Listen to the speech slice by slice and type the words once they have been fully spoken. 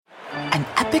An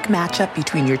epic matchup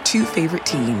between your two favorite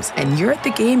teams, and you're at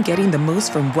the game getting the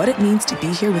most from what it means to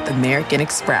be here with American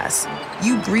Express.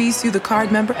 You breeze through the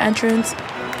card member entrance,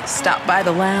 stop by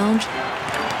the lounge.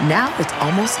 Now it's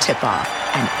almost tip-off,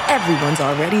 and everyone's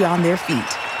already on their feet.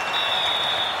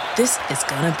 This is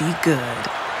gonna be good.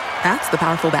 That's the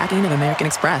powerful backing of American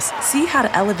Express. See how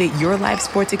to elevate your live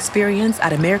sports experience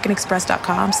at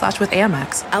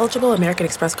americanexpress.com/withAmex. Eligible American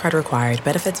Express card required.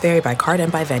 Benefits vary by card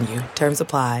and by venue. Terms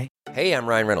apply. Hey, I'm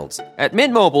Ryan Reynolds. At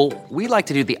Mint Mobile, we like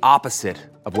to do the opposite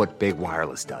of what Big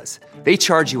Wireless does. They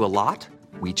charge you a lot,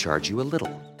 we charge you a little.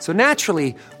 So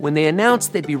naturally, when they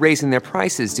announced they'd be raising their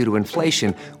prices due to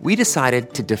inflation, we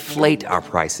decided to deflate our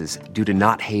prices due to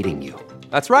not hating you.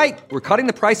 That's right. We're cutting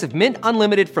the price of Mint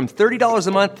Unlimited from $30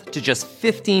 a month to just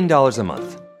 $15 a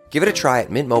month. Give it a try at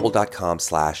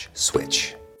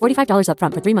mintmobile.com/switch. $45 up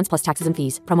front for 3 months plus taxes and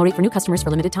fees. Promo rate for new customers for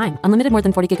limited time. Unlimited more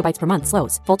than 40 gigabytes per month.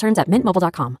 Slows full terms at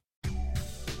mintmobile.com.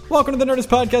 Welcome to the Nerdist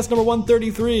Podcast number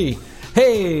 133.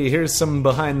 Hey, here's some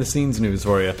behind-the-scenes news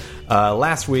for you.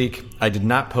 Last week, I did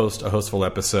not post a Hostful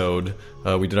episode.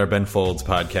 We did our Ben Folds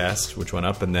podcast, which went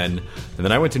up, and then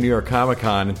I went to New York Comic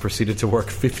Con and proceeded to work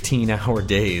 15-hour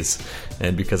days.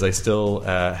 And because I still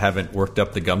haven't worked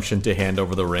up the gumption to hand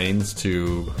over the reins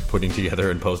to putting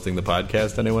together and posting the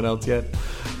podcast to anyone else yet,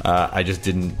 I just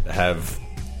didn't have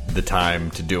the time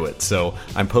to do it. So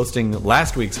I'm posting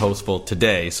last week's Hostful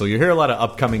today. So you hear a lot of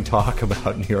upcoming talk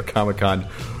about New York Comic Con.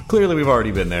 Clearly we've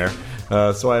already been there.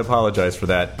 So I apologize for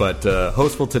that. But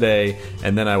Hostful today,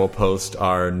 and then I will post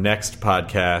our next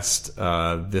podcast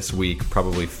this week,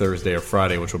 probably Thursday or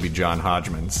Friday, which will be John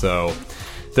Hodgman. So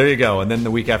there you go. And then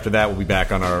the week after that, we'll be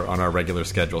back on our regular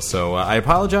schedule. So I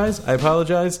apologize.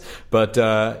 But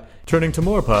turning to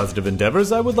more positive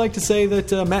endeavors, I would like to say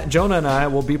that Matt, Jonah, and I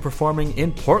will be performing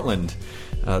in Portland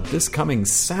this coming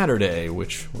Saturday,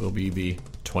 which will be the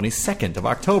 22nd of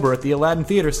October at the Aladdin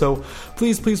Theater. So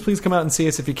please come out and see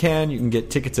us if you can. You can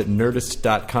get tickets at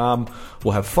nerdist.com.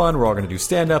 We'll have fun. We're all going to do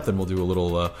stand-up, then we'll do a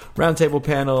little roundtable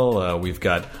panel. We've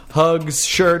got hugs,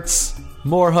 shirts,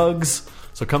 more hugs.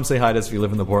 So come say hi to us if you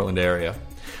live in the Portland area.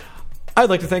 I'd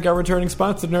like to thank our returning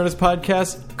sponsor, the Nerdist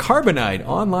Podcast, Carbonite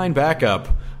Online Backup.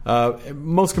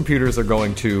 Most computers are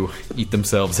going to eat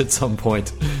themselves at some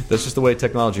point. That's just the way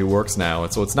technology works now.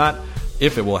 And so it's not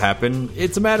if it will happen,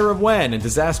 it's a matter of when. And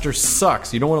disaster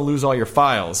sucks. You don't want to lose all your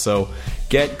files. So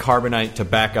get Carbonite to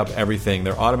back up everything.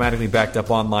 They're automatically backed up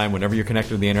online. Whenever you're connected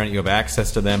to the internet, you have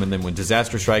access to them. And then when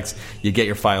disaster strikes, you get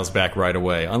your files back right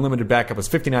away. Unlimited backup is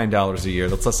 $59 a year.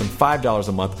 That's less than $5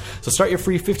 a month. So start your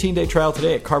free 15-day trial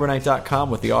today at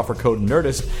Carbonite.com with the offer code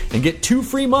NERDIST and get 2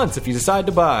 free months if you decide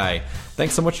to buy.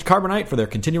 Thanks so much to Carbonite for their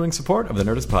continuing support of the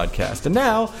Nerdist Podcast. And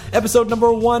now, episode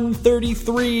number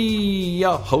 133,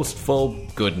 a hostful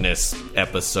goodness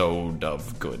episode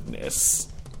of goodness.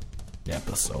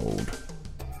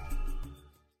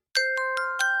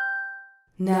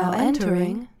 Now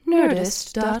entering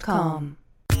Nerdist.com.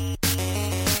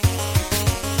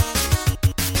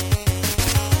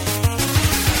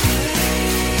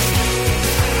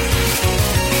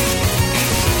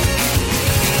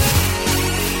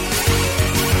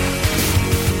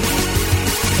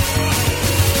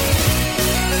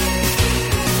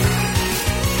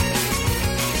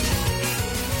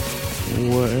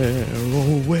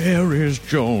 Where is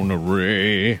Jonah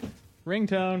Ray?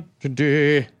 Ringtone.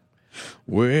 Today.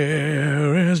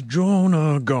 Where is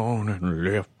Jonah gone and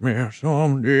left me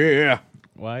someday?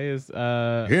 Why is He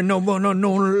no wanna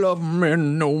no love me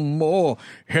no more.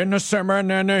 In the summer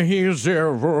and he's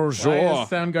ever why is so.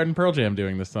 Soundgarden Pearl Jam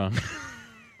doing this song?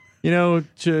 You know,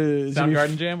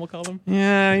 Soundgarden Jam, we'll call them.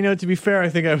 Yeah, you know, to be fair, I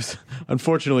think I was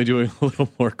unfortunately doing a little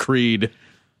more Creed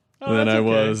than I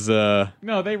was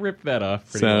No, they ripped that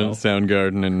off pretty well.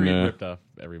 Soundgarden and Creed ripped off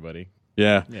everybody.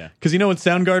 Yeah. Because you know what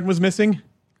Soundgarden was missing?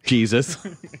 Jesus.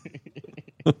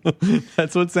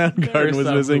 That's what Soundgarden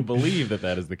was missing. Who believe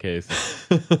that is the case.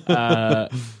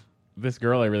 This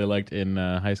girl I really liked in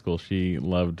high school, she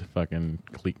loved fucking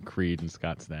Creed and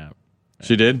Scott Stapp.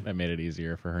 She did? That made it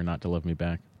easier for her not to love me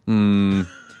back.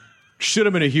 Should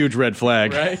have been a huge red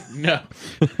flag. Right? No.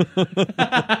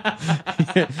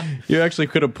 You actually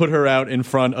could have put her out in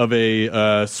front of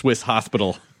a Swiss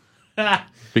hospital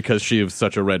because she was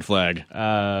such a red flag.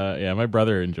 Yeah, my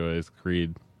brother enjoys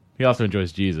Creed. He also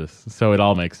enjoys Jesus, so it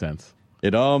all makes sense.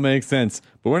 It all makes sense.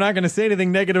 But we're not going to say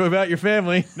anything negative about your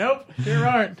family. Nope, sure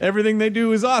aren't. Everything they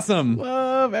do is awesome.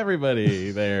 Love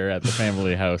everybody there at the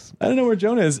family house. I don't know where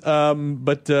Jonah is,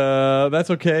 but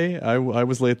that's okay. I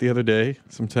was late the other day.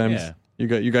 Sometimes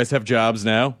you guys have jobs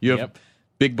now. You have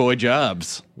big boy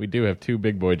jobs. We do have 2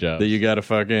 big boy jobs. That you got to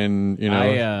fucking, you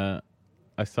know.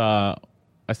 I saw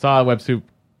I saw VSoup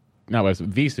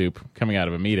coming out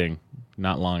of a meeting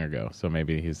not long ago. So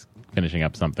maybe he's finishing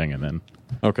up something and then.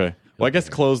 Okay. Well, I guess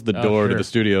close the door to the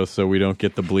studio so we don't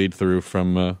get the bleed through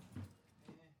from.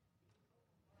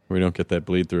 We don't get that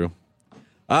bleed through.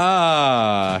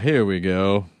 Here we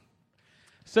go.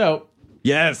 So.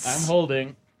 Yes. I'm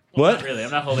holding. What? Not really.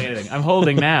 I'm not holding anything. I'm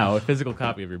holding now a physical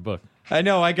copy of your book. I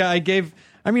know. I gave.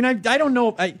 I mean, I don't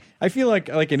know. I feel like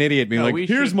an idiot being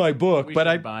here's my book, but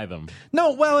I buy them.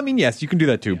 No, well, I mean, yes, you can do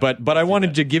that too. Yeah, but I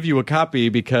wanted to give you a copy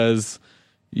because,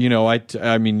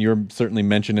 I mean, you're certainly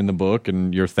mentioned in the book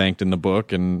and you're thanked in the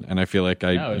book, and I feel like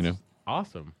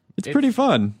awesome. It's pretty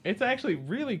fun. It's actually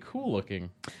really cool looking.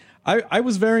 I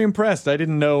was very impressed. I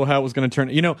didn't know how it was going to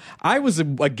turn. I was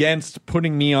against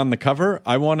putting me on the cover.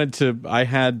 I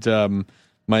had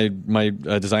my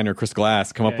designer Chris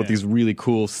Glass come up with these really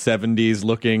cool 70s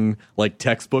looking like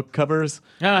textbook covers.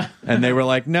 And they were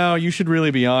like, "No, you should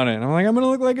really be on it." And I'm like, "I'm going to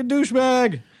look like a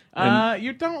douchebag."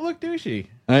 You don't look douchey.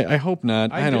 I hope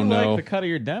not. I don't know. I like the cut of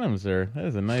your denim, sir. That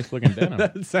is a nice looking denim.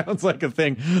 That sounds like a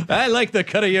thing. I like the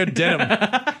cut of your denim.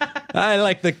 I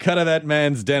like the cut of that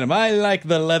man's denim. I like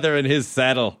the leather in his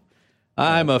saddle.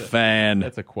 I'm a fan.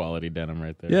 That's a quality denim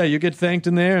right there. Yeah, you get thanked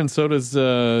in there, and so does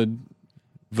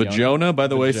Vajona. By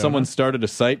the way, someone started a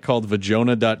site called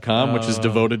Vajona.com, which is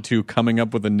devoted to coming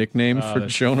up with a nickname for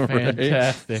Jonah Ray.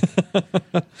 Fantastic.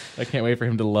 I can't wait for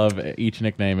him to love each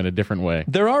nickname in a different way.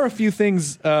 There are a few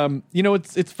things,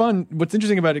 it's fun. What's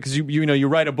interesting about it, because you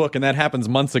write a book, and that happens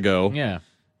months ago. Yeah.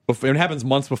 It happens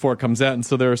months before it comes out, and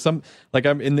so there are some, like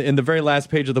I'm in the very last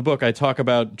page of the book, I talk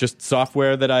about just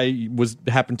software that I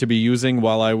happened to be using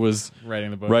while I was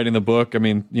writing the book. I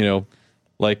mean,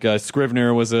 like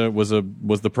Scrivener was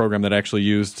the program that I actually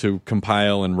used to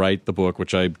compile and write the book,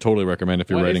 which I totally recommend if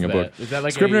you're writing a book. Is that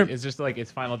like Scrivener? It's just like its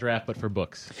final draft, but for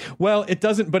books. Well, it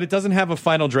doesn't have a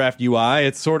final draft UI.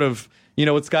 It's sort of.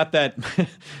 It's got that,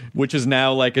 which is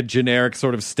now like a generic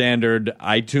sort of standard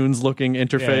iTunes-looking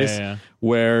interface,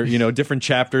 where different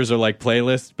chapters are like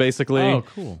playlists, basically. Oh,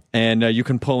 cool! And you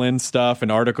can pull in stuff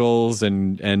and articles,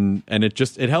 and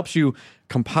it helps you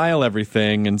compile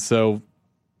everything. And so,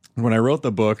 when I wrote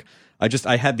the book,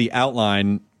 I had the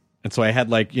outline, and so I had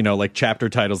like chapter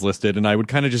titles listed, and I would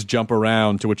kind of just jump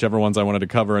around to whichever ones I wanted to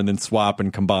cover, and then swap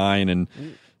and combine and.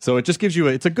 So it just gives you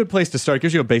it's a good place to start. It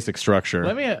gives you a basic structure.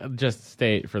 Let me just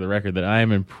state for the record that I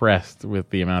am impressed with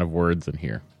the amount of words in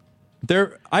here.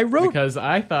 Because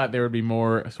I thought there would be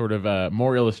more sort of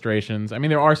more illustrations. I mean,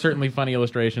 there are certainly funny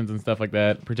illustrations and stuff like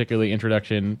that. Particularly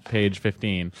introduction, page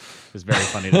 15 is very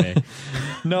funny to me.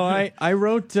 No, I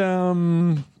wrote.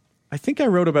 I think I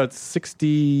wrote about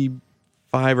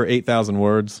 65 or 8,000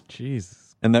 words.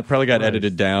 Jeez, and that probably got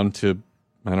edited down to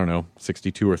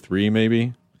 62 or 3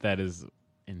 maybe. That is.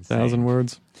 1,000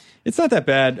 words. It's not that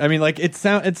bad. I mean, like it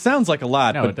sounds like a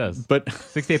lot. No, but, it does. But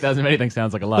 68,000 of anything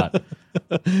sounds like a lot. You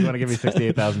want to give me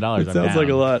 $68,000? It sounds like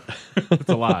a lot. It's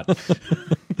a lot.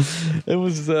 It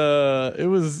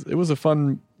was a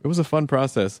fun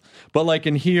process. But like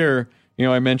in here,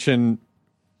 I mentioned,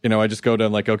 I just go to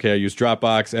like, okay, I use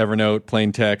Dropbox, Evernote,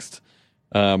 plain text,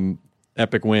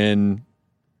 Epic Win,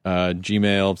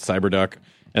 Gmail, Cyberduck,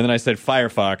 and then I said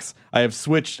Firefox. I have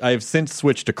since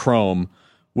switched to Chrome,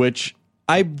 which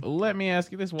let me ask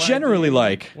you this: why do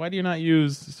you not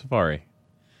use Safari?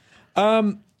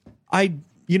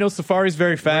 Safari's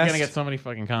very fast. We're gonna get so many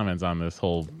fucking comments on this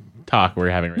whole talk we're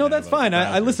having right now. No, that's fine.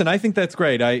 I listen. I think that's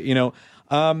great.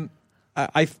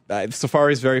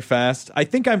 Safari's very fast. I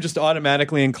think I'm just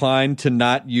automatically inclined to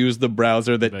not use the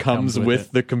browser that comes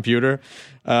with the computer,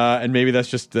 and maybe that's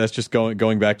just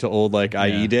going back to old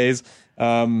IE days.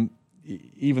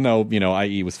 Even though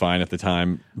IE was fine at the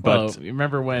time, but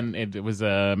remember when it was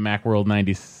Macworld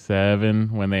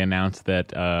 97 when they announced that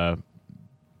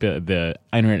the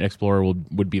Internet Explorer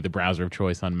would be the browser of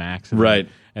choice on Macs, right?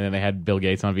 And then they had Bill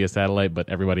Gates on via satellite, but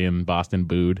everybody in Boston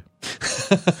booed.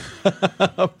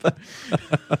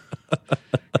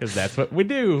 Because that's what we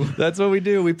do. That's what we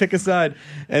do. We pick a side.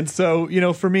 And so,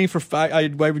 for me, I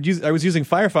was using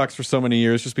Firefox for so many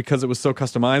years just because it was so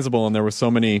customizable, and there were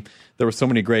so many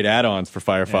great add-ons for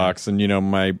Firefox. Yeah.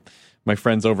 And my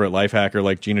friends over at Lifehacker,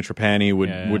 like Gina Trapani,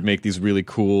 would make these really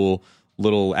cool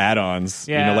little add-ons,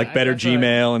 like Better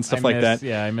Gmail and stuff like that.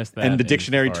 Yeah, I missed that. And the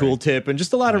dictionary tooltip and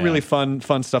just a lot of really fun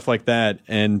stuff like that.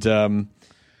 And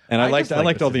I liked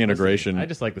all the integration. I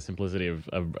just like the simplicity of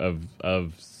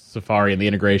Safari and the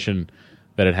integration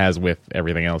that it has with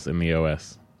everything else in the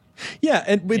OS. Yeah,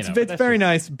 and it's very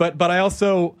nice, but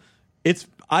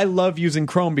I love using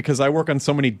Chrome because I work on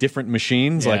so many different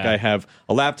machines. Yeah. Like I have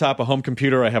a laptop, a home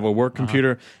computer, I have a work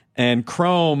computer, and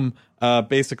Chrome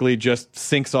basically just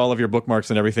syncs all of your bookmarks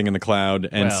and everything in the cloud.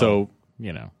 And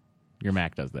your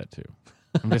Mac does that too.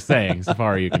 I'm just saying,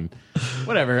 Safari, you can,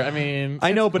 whatever. I mean,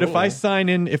 I know, but cool. if I sign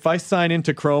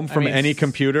into Chrome from any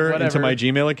computer into my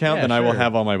Gmail account, then I will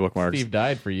have all my bookmarks. Steve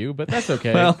died for you, but that's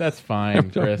okay. That's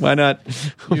fine, Chris. Why not?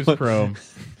 Use Chrome.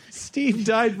 Steve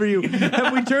died for you.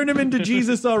 Have we turned him into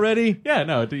Jesus already? Yeah,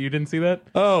 no, you didn't see that?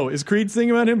 Oh, is Creed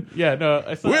singing about him? Yeah, no,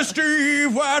 I saw With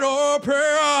Steve right up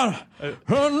here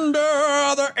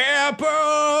under the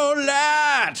apple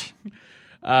light.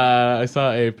 I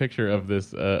saw a picture of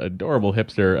this adorable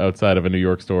hipster outside of a New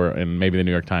York store and maybe the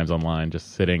New York Times online,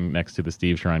 just sitting next to the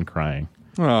Steve shrine crying.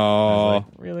 Oh, like,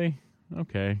 really?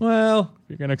 Okay. Well, if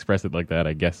you're gonna express it like that,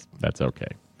 I guess that's okay.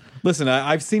 Listen,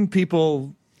 I've seen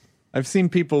people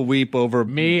weep over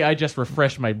me. I just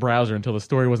refreshed my browser until the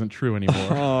story wasn't true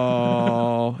anymore.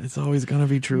 Oh, it's always gonna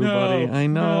be true, buddy. I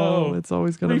know it's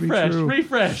always gonna be true.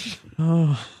 Refresh.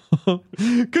 Oh.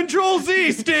 Control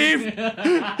Z, Steve.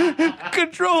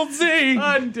 Control Z.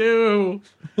 Undo.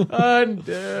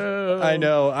 I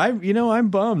know. I'm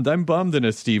bummed. I'm bummed in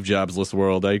a Steve Jobs-less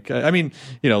world. I mean,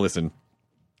 listen.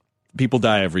 People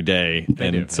die every day,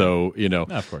 so No,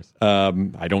 of course.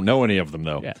 I don't know any of them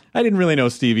though. Yeah. I didn't really know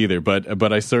Steve either,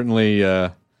 but I certainly,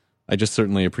 I just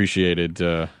certainly appreciated.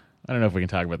 I don't know if we can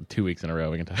talk about the 2 weeks in a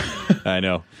row. We can talk. I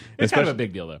know. It's kind of a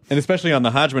big deal, though. And especially on the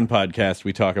Hodgman podcast,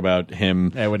 we talk about him.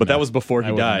 but that was before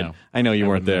he died. Know. I know you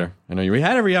weren't there. Know. I know you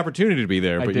had every opportunity to be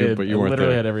there, but you weren't there. I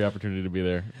literally had every opportunity to be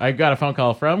there. I got a phone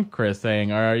call from Chris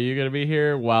saying, "Are you going to be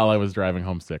here?" while I was driving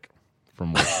home sick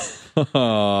from work,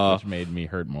 which made me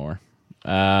hurt more.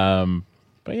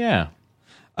 But yeah,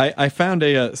 I found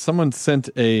someone sent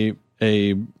a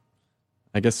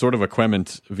I guess sort of a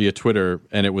comment via Twitter,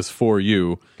 and it was for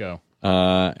you. Go.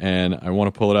 And I want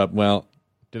to pull it up. Well,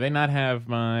 do they not have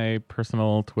my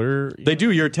personal Twitter? They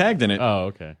do. You're tagged in it. Oh,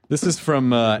 okay. This is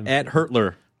from at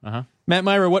Hertler. Uh-huh. Matt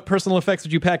Myra, what personal effects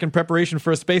would you pack in preparation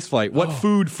for a space flight? What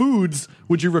foods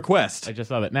would you request? I just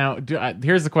saw that. Now,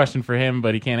 here's the question for him,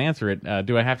 but he can't answer it.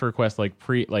 Do I have to request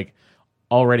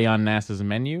already on NASA's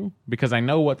menu? Because I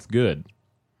know what's good.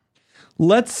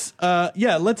 Let's stick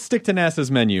to NASA's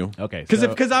menu. Okay,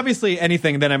 because obviously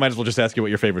anything, then I might as well just ask you what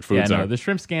your favorite foods are. The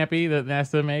shrimp scampi that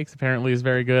NASA makes apparently is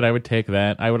very good. I would take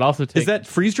that. I would also take. Is that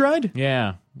freeze dried?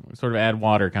 Yeah, sort of add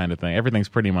water kind of thing. Everything's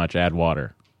pretty much add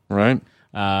water. Right.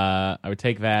 I would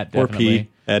take that definitely. Or pea.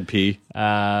 Add pea.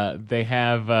 They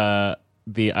have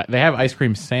they have ice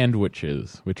cream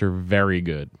sandwiches, which are very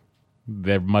good.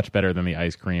 They're much better than the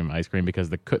ice cream because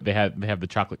they have the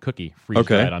chocolate cookie freeze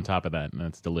dried on top of that, and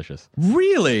it's delicious.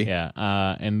 Really? Yeah.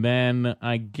 And then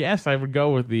I guess I would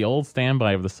go with the old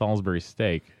standby of the Salisbury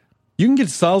steak. You can get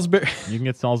Salisbury. You can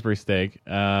get Salisbury steak.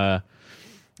 And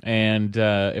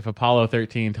if Apollo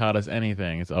 13 taught us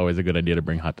anything, it's always a good idea to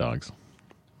bring hot dogs.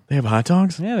 They have hot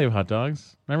dogs? Yeah, they have hot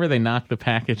dogs. Remember they knocked the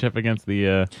package up against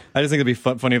the... I just think it'd be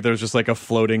funny if there was just like a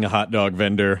floating hot dog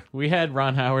vendor. We had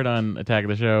Ron Howard on Attack of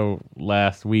the Show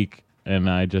last week, and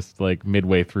I just,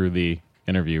 midway through the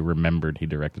interview, remembered he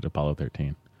directed Apollo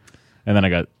 13. And then I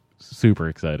got super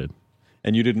excited.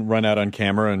 And you didn't run out on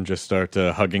camera and just start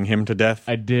hugging him to death?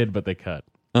 I did, but they cut.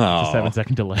 Oh. It's a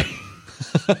 7-second delay.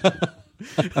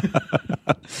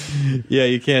 Yeah,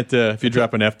 you can't if you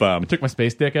drop an F-bomb. I took my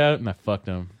space dick out, and I fucked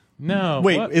him. No.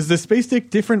 Wait, what? Is the space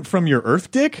dick different from your Earth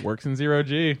dick? Works in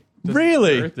 0G.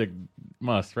 Really? Earth dick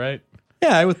must, right?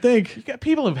 Yeah, I would think. You got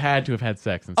people who've had to have had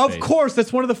sex in space. Of course,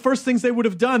 that's one of the first things they would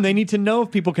have done. They need to know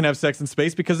if people can have sex in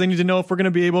space because they need to know if we're going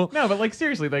to be able... No, but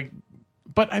seriously,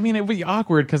 but I mean, it would be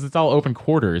awkward because it's all open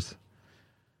quarters.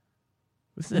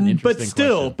 This is an interesting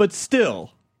question. But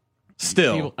still.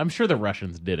 I'm sure the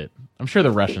Russians did it. I'm sure the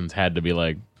Russians had to be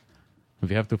like,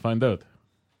 we have to find out.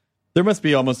 There must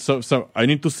be almost so. I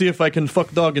need to see if I can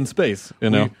fuck dog in space. You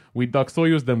know, we duck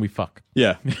Soyuz, then we fuck.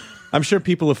 Yeah, I'm sure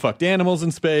people have fucked animals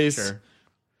in space. Sure.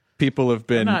 People have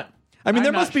been.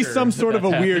 There must be some sort of a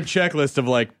weird checklist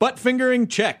of butt fingering.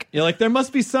 Check. There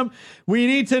must be some. We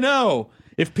need to know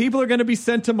if people are going to be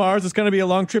sent to Mars. It's going to be a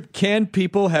long trip. Can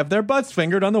people have their butts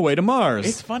fingered on the way to Mars?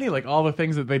 It's funny, all the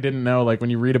things that they didn't know. When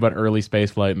you read about early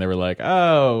space flight, and they were like,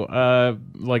 so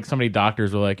many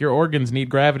doctors were like, your organs need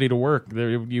gravity to work.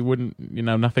 You wouldn't,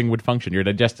 nothing would function. Your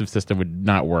digestive system would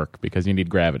not work because you need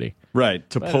gravity. Right,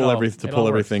 to pull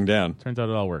everything down. Turns out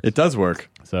it all works. It does work.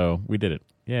 So we did it.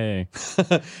 Yay.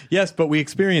 Yes, but we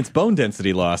experience bone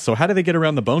density loss. So how do they get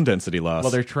around the bone density loss? Well,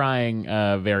 they're trying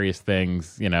various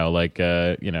things,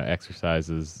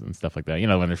 exercises and stuff like that.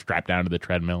 When they're strapped down to the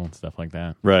treadmill and stuff like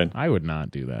that. Right. I would not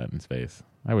do that in space.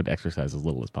 I would exercise as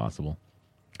little as possible.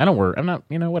 I don't work. I'm not,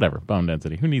 whatever. Bone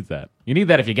density. Who needs that? You need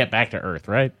that if you get back to Earth,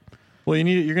 right? Well,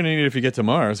 you're going to need it if you get to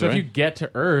Mars, So right? if you get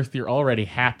to Earth, you're already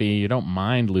happy. You don't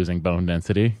mind losing bone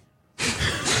density.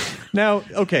 Now,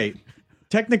 okay,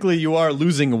 technically you are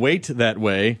losing weight that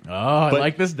way. Oh, I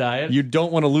like this diet. You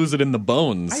don't want to lose it in the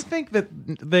bones. I think that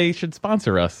they should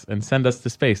sponsor us and send us to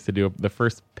space to do the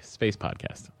first space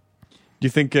podcast. Do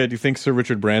you think Sir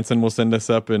Richard Branson will send us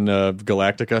up in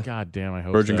Galactica? God damn, I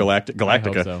hope Virgin so. Galactica. I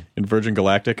hope so. In Virgin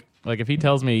Galactic. Like, if he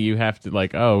tells me you have to,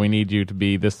 like, oh, we need you to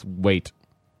be this weight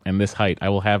and this height, I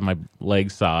will have my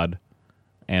legs sawed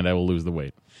and I will lose the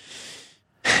weight.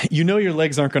 You know your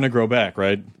legs aren't going to grow back,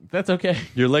 right? That's okay.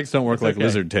 Your legs don't work like okay.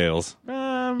 lizard tails.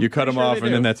 You cut them Sure off,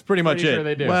 and then that's pretty much it. Sure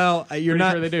they do. Well, you're pretty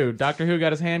not. Sure they do. Doctor Who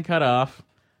got his hand cut off.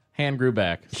 Hand grew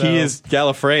back. So, He is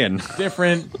Gallifreyan.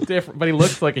 different, but he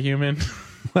looks like a human.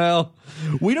 Well,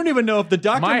 we don't even know if the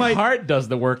doctor My heart does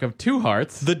the work of 2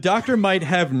 hearts. The doctor might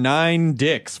have 9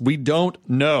 dicks. We don't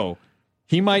know.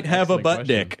 He might have a butt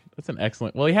dick. That's an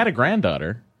excellent. Well, he had a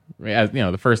granddaughter, as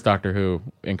the first Doctor Who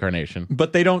incarnation.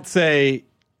 But they don't say.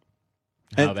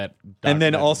 How that and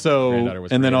then also, granddaughter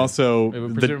was and then created. also, It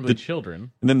was presumably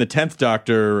children. And then the 10th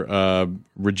Doctor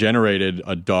regenerated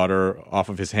a daughter off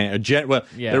of his hand.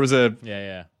 There was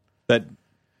that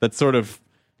sort of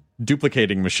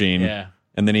duplicating machine. Yeah.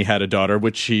 And then he had a daughter,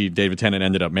 which David Tennant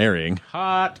ended up marrying.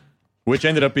 Hot. Which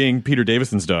ended up being Peter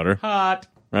Davison's daughter. Hot.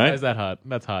 Right? Why is that hot?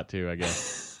 That's hot too, I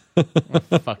guess.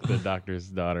 Fuck the doctor's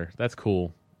daughter. That's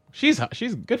cool. She's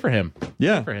good for him.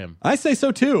 Yeah. Good for him. I say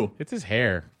so too. It's his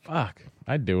hair. Fuck.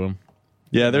 I'd do him.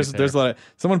 Yeah, there's a lot of,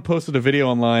 someone posted a video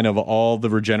online of all the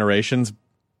regenerations,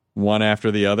 one after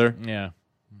the other. Yeah.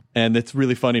 And it's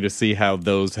really funny to see how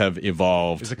those have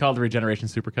evolved. Is it called the Regeneration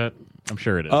Supercut? I'm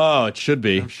sure it is. Oh, it should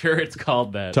be. I'm sure it's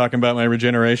called that. Talking about my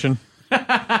regeneration.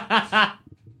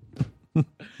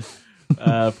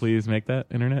 Please make that,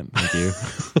 internet. Thank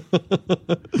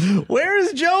you. Where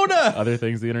is Jonah? Other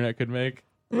things the internet could make.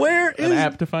 Where is an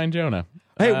app to find Jonah?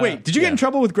 Hey, wait! Did you get in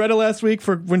trouble with Greta last week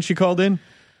for when she called in?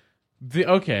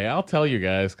 Okay, I'll tell you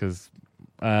guys because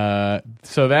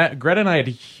so that Greta and I had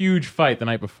a huge fight the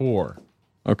night before.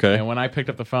 Okay. And when I picked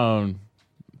up the phone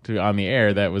on the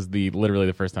air, that was literally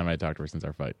the first time I had talked to her since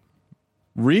our fight.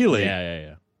 Really?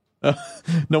 Yeah.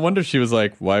 No wonder she was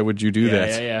like, "Why would you do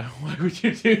that?" Yeah. Why would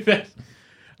you do that?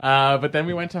 But then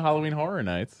we went to Halloween Horror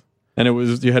Nights, and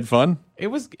you had fun. It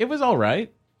was all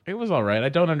right. It was all right. I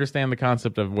don't understand the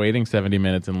concept of waiting 70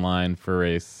 minutes in line for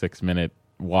a 6-minute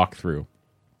walkthrough.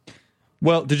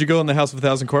 Well, did you go in the House of a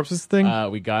Thousand Corpses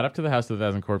thing? We got up to the House of a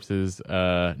Thousand Corpses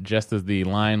just as the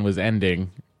line was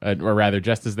ending, or rather,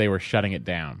 just as they were shutting it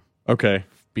down. Okay.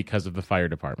 Because of the fire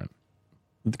department.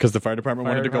 Because the fire department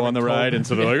wanted to go on the ride, and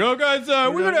so they're like, "Oh, guys,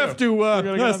 we're gonna have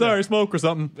to smoke or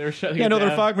something." They were shutting Yeah, it no, there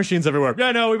down. are fog machines everywhere.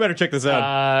 Yeah, no, we better check this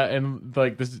out. And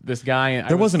like this guy,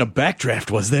 there wasn't a backdraft,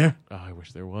 was there? Oh, I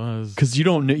wish there was. Because you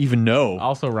don't even know.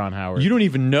 Also, Ron Howard. You don't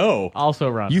even know. Also,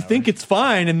 Ron. You Howard. think it's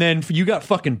fine, and then you got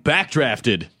fucking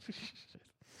backdrafted.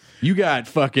 You got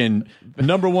fucking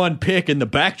 #1 pick in the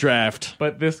backdraft.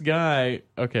 But this guy.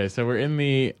 Okay, so we're in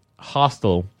the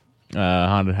hostel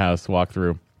haunted house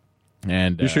walkthrough.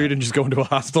 And you sure you didn't just go into a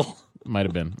hostel? Might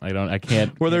have been. I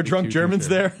can't. Were there drunk Germans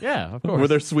there? Yeah, of course. Were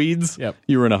there Swedes? Yep.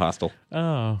 You were in a hostel.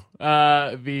 Oh.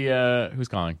 Who's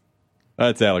calling?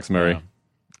 It's Alex Murray.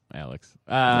 Oh. Alex.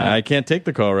 I can't take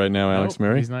the call right now, Alex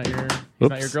Murray. He's not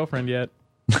your girlfriend yet.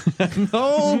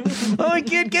 No. I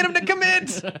can't get him to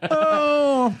commit.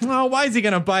 Oh, why is he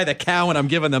going to buy the cow when I'm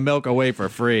giving the milk away for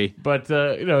free? But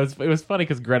it was funny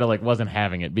because Greta wasn't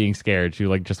having it, being scared. She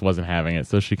just wasn't having it,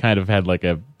 so she kind of had like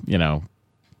a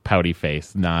pouty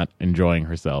face, not enjoying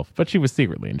herself, but she was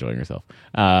secretly enjoying herself.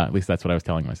 At least that's what I was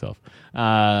telling myself.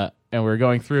 And we were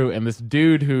going through, and this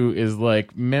dude who is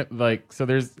so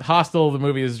there's Hostel. The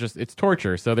movie is it's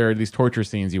torture. So there are these torture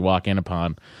scenes you walk in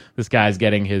upon. This guy's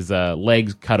getting his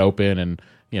legs cut open, and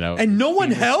and no one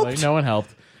helped. No one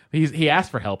helped. He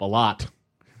asked for help a lot.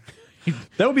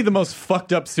 That would be the most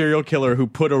fucked up serial killer who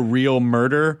put a real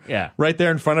murder right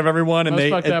there in front of everyone, and most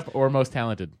fucked up or most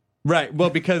talented. Right. Well,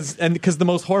 because the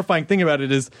most horrifying thing about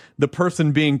it is the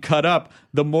person being cut up.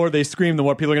 The more they scream, the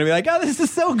more people are going to be like, "Oh, this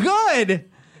is so good."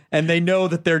 And they know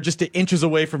that they're just inches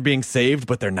away from being saved,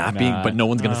 but they're not being. But no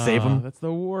one's going to save them. That's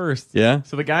the worst. Yeah.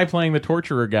 So the guy playing the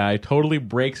torturer guy totally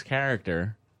breaks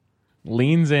character,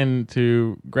 leans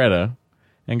into Greta,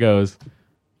 and goes,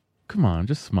 "Come on,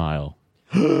 just smile."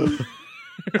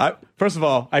 First of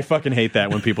all, I fucking hate that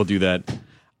when people do that.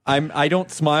 I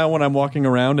don't smile when I'm walking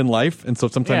around in life, and so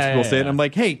sometimes people say it. And I'm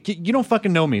like, "Hey, you don't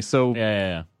fucking know me." So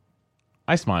yeah.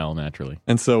 I smile naturally.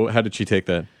 And so, how did she take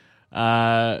that?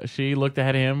 She looked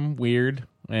at him weird,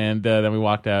 And then we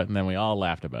walked out, and then we all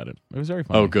laughed about it. It was very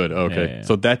funny. Oh, good. Okay. Yeah.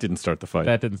 So that didn't start the fight.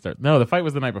 That didn't start. No, the fight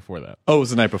was the night before that. Oh, it was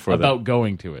the night before About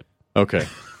going to it. Okay.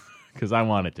 Because I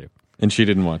wanted to. And she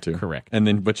didn't want to. Correct.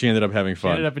 But she ended up having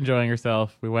fun. She ended up enjoying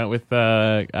herself. We went with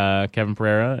Kevin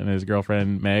Pereira and his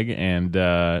girlfriend Meg and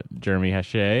Jeremy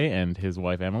Haché and his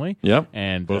wife Emily. Yep.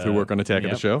 And both who work on Attack of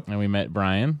the Show. And we met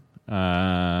Brian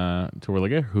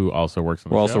Terwilliger, who also works on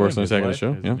the show. Also works on Attack of the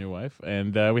Show. His new wife.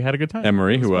 And we had a good time.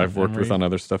 Emery, who I've worked with on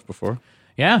other stuff before.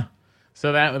 Yeah.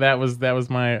 So that was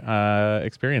my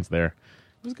experience there.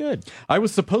 It was good. I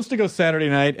was supposed to go Saturday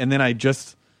night, and then I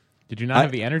just... Did you not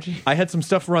have the energy? I had some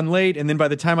stuff run late, and then by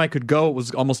the time I could go, it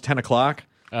was almost 10 o'clock.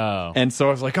 Oh. And so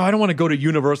I was like, I don't want to go to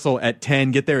Universal at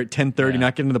 10, get there at 10:30,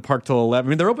 not get into the park till 11. I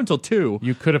mean, they're open till 2.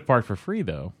 You could have parked for free,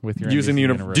 though, with your using the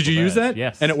Universal. Did you use that?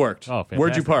 Yes. And it worked. Oh, fantastic.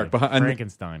 Where'd you park? Behind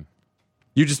Frankenstein.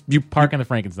 You park in the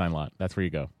Frankenstein lot. That's where you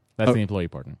go. That's the employee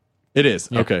parking. It is?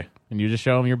 Yeah. Okay. And you just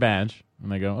show them your badge,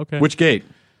 and they go, okay. Which gate?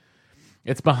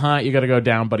 It's behind. You got to go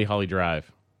down Buddy Holly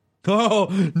Drive. Oh,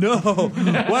 no.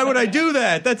 Why would I do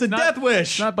that? That's a death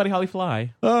wish. It's not Buddy Holly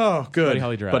Fly. Oh, good. Buddy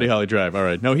Holly Drive. Buddy Holly Drive. All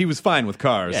right. No, he was fine with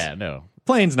cars. Yeah, no.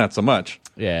 Planes, not so much.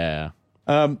 Yeah.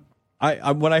 I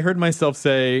when I heard myself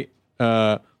say,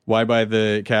 why buy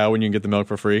the cow when you can get the milk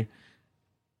for free?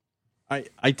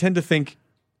 I tend to think,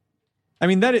 I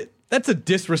mean, that's a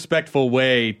disrespectful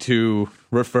way to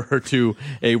refer to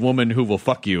a woman who will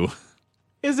fuck you.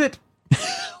 Is it?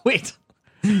 Wait.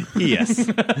 Yes.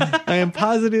 I am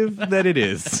positive that it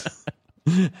is.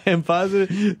 I am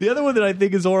positive. The other one that I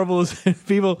think is horrible is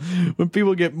when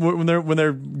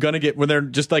they're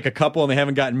just like a couple and they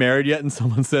haven't gotten married yet, and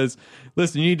someone says,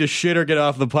 "Listen, you need to shit or get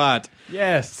off the pot."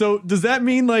 Yes. So does that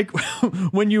mean like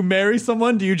when you marry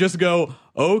someone, do you just go,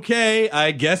 "Okay,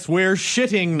 I guess we're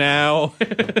shitting now"?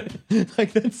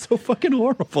 Like that's so fucking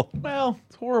horrible. Well,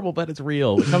 it's horrible, but it's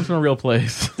real. It comes from a real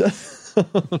place. Oh,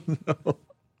 no.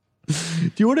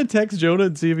 Do you want to text Jonah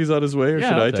and see if he's on his way, or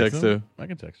should I text him? I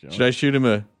can text Jonah. Should I shoot him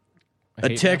a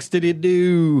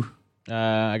text-a-doo?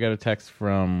 I got a text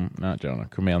from, not Jonah,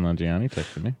 Kumail Nanjiani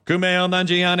texted me. Kumail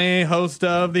Nanjiani, host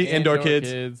of the Indoor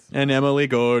Kids, and Emily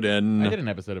Gordon. I did an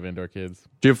episode of Indoor Kids.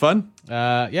 Did you have fun?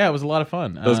 Yeah, it was a lot of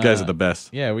fun. Those guys are the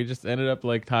best. Yeah, we just ended up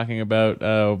like talking about,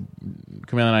 Kumail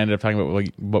and I ended up talking about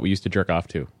like, what we used to jerk off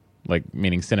to, like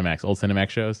meaning Cinemax, old Cinemax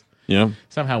shows. Yeah.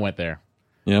 Somehow went there.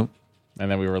 Yeah. And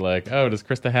then we were like, oh, does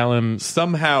Krista Hallen...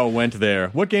 Somehow went there.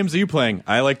 What games are you playing?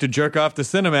 I like to jerk off to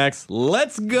Cinemax.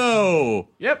 Let's go!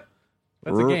 Yep.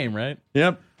 That's a game, right?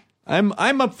 Yep.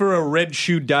 I'm up for a Red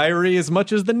Shoe Diary as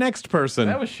much as the next person.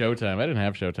 That was Showtime. I didn't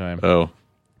have Showtime. Oh.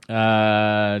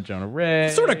 Jonah Ray.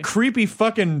 What sort of creepy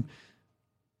fucking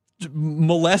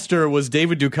molester was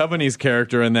David Duchovny's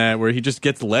character in that, where he just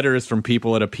gets letters from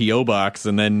people at a P.O. box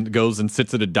and then goes and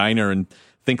sits at a diner and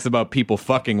thinks about people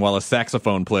fucking while a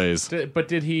saxophone plays. But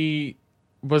did he...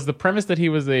 Was the premise that he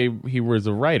was a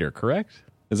writer, correct?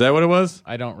 Is that what it was?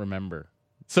 I don't remember.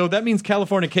 So that means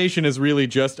Californication is really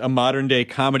just a modern-day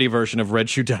comedy version of Red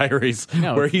Shoe Diaries,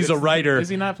 where he's a writer. Is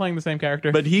he not playing the same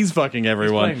character? But he's fucking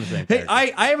everyone. He's playing the same hey,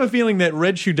 character. I have a feeling that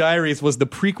Red Shoe Diaries was the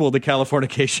prequel to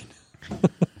Californication.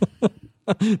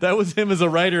 That was him as a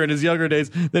writer in his younger days.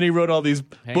 Then he wrote all these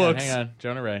books. Hang on.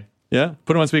 Jonah Ray. Yeah?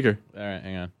 Put him on speaker. All right,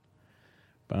 hang on.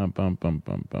 Bum.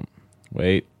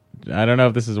 Wait. I don't know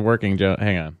if this is working,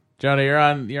 hang on. Jonah, you're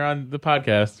on the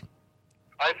podcast.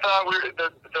 I thought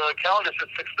the calendar said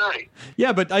 6:30.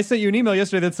 Yeah, but I sent you an email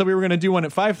yesterday that said we were going to do one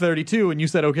at 5:32, and you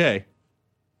said okay.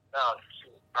 Oh,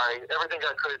 sorry. Everything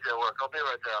got crazy at work. I'll be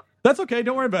right there. That's okay.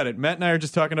 Don't worry about it. Matt and I are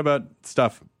just talking about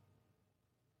stuff.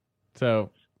 So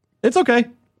it's okay.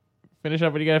 Finish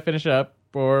up what you got to finish up,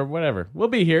 or whatever. We'll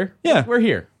be here. Yeah. We're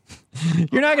here.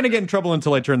 You're not going to get in trouble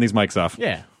until I turn these mics off.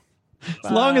 Yeah.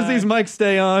 As long as these mics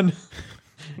stay on,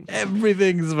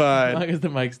 everything's fine. As long as the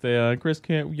mics stay on. Chris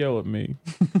can't yell at me.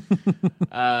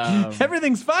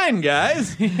 Everything's fine,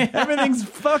 guys. Everything's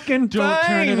fucking Don't fine.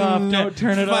 turn it off. Don't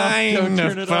turn it fine, off. Don't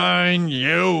turn it fine,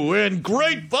 you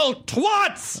ungrateful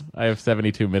twats. I have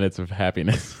 72 minutes of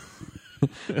happiness.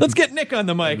 Let's get Nick on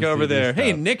the mic over there.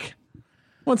 Hey, Nick.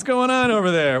 What's going on over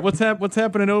there? What's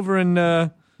happening over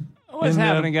in... What's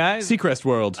happening, guys? Seacrest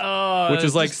World, which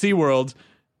is like SeaWorld,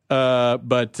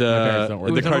 but the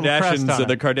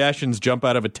Kardashians jump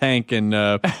out of a tank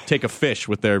and take a fish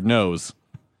with their nose.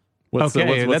 That's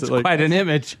like? quite an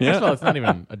image. Yeah. First of all, it's not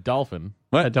even a dolphin.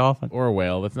 What? A dolphin. Or a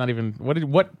whale. That's not even...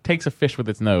 What takes a fish with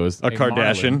its nose? A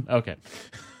Kardashian. marlin. Okay.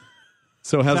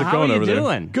 So how's So it how going are you over there?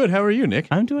 doing? Good. How are you, Nick?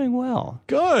 I'm doing well.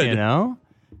 Good. You know?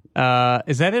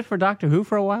 Is that it for Doctor Who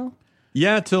for a while?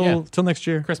 Yeah, till next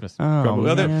year. Christmas. Probably.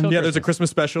 Well, there's a Christmas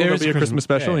special. There'll be a Christmas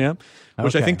special,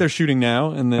 which I think they're shooting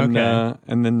now, and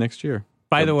then next year.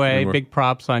 By the way, big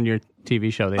props on your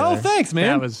TV show. Thanks,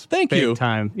 man. That was big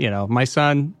time. My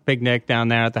son, Big Nick, down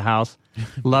there at the house,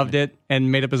 loved it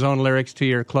and made up his own lyrics to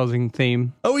your closing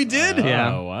theme. Oh, he did?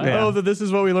 Yeah. Oh, wow. Oh, this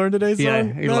is what we learned today, son?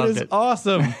 Yeah, he loved it.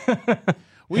 Awesome.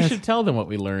 We should tell them what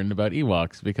we learned about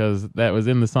Ewoks, because that was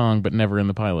in the song but never in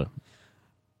the pilot.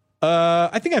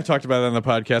 I think I've talked about it on the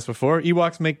podcast before.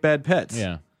 Ewoks make bad pets.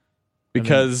 Yeah.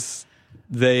 Because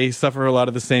they suffer a lot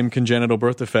of the same congenital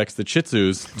birth effects that Shih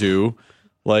Tzus do,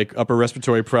 like upper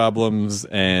respiratory problems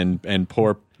and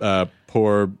poor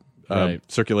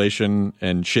circulation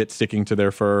and shit sticking to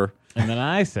their fur. And then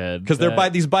I said... Because they're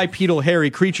these bipedal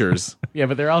hairy creatures. Yeah,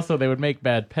 but they would make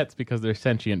bad pets because they're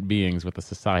sentient beings with a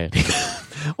society.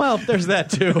 Well, there's that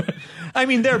too. I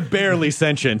mean, they're barely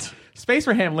sentient. Space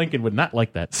Ram Lincoln would not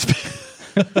like that.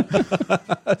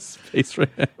 Space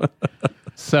Ram.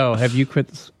 So, have you quit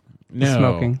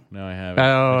smoking? No, I haven't.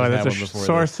 Oh, that's a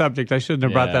sore subject. I shouldn't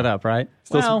have brought that up, right?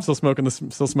 Still smoking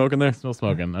there? Still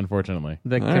smoking, unfortunately.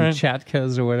 The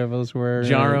Kamchatkas or whatever those were.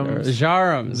 Jarums.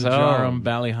 Jarum,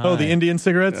 Bally High. Oh, the Indian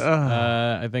cigarettes?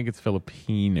 I think it's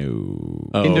Filipino.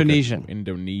 Oh, Indonesian.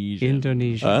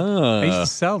 Indonesian. I used to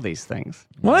sell these things.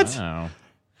 What? Wow.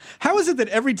 How is it that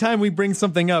every time we bring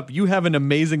something up, you have an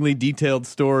amazingly detailed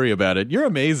story about it? You're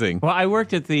amazing. Well, I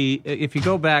worked at if you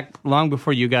go back long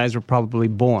before you guys were probably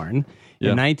born,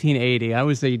 in 1980, I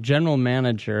was the general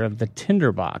manager of the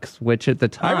Tinderbox, which at the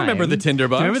time... I remember the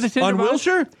Tinderbox. Do you remember the Tinderbox? On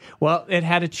Wilshire? Well, it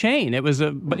had a chain. It was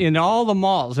in all the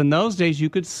malls. In those days, you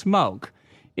could smoke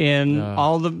in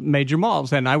all the major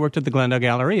malls. And I worked at the Glendale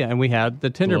Galleria, and we had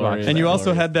the Tinderbox. And you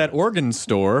also had that organ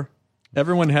store.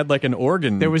 Everyone had like an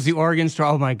organ. There was the organ store.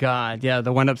 Oh my God! Yeah,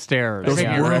 the one upstairs. Those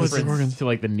reference to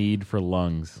like the need for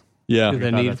lungs. Yeah,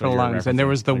 the need for lungs. And there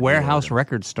was the warehouse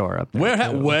record store up there.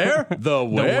 Where? The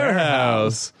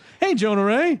warehouse. Hey, Jonah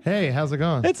Ray. Hey, how's it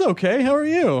going? It's okay. How are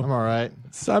you? I'm all right.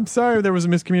 I'm sorry there was a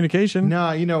miscommunication.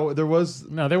 No, there was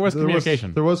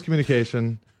communication. There was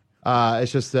communication.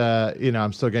 It's just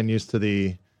I'm still getting used to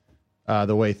the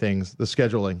way things, the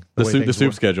scheduling, the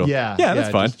soup schedule. Yeah, that's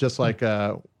fine. Just like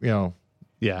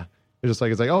yeah. It's just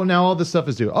like, oh, now all this stuff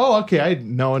is due. Oh, okay,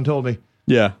 no one told me.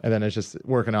 Yeah. And then it's just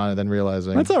working on it, then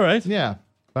realizing. That's all right. Yeah.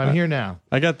 I'm here now.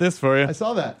 I got this for you. I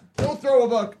saw that. Don't throw a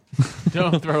book.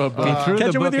 Don't throw a book.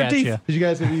 Catch it with your teeth. Have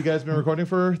you guys been recording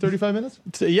for 35 minutes?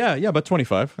 Yeah, about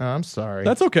 25. Oh, I'm sorry.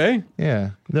 That's okay.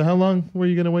 Yeah. Now, how long were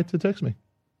you going to wait to text me?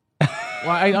 Well,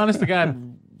 I honest to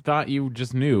God thought you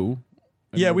just knew.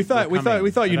 Yeah, we thought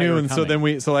you knew, and so then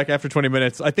like after 20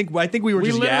 minutes, I think we were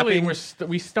just yapping.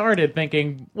 We started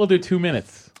thinking we'll do 2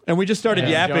 minutes, and we just started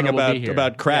yapping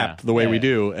about crap the way we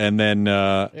do, and then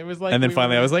it was like, and then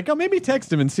finally I was like, oh, maybe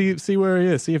text him and see where he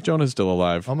is, see if Jonah's still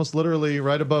alive. Almost literally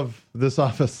right above this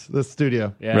office, this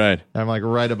studio. Yeah. Right. I'm like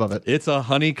right above it. It's a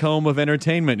honeycomb of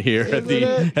entertainment here at the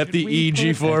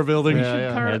EG4 building.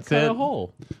 Cut a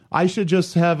hole. I should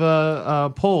just have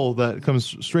a pole that comes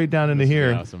straight down into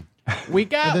here. Awesome. We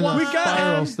got one. We got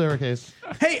spiral staircase.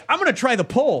 Hey, I'm gonna try the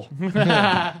pole.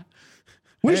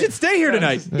 We should stay here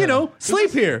tonight.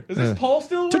 Sleep here. Does this pole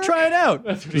still work? To try it out.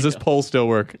 Does this pole still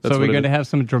work? So we're going to have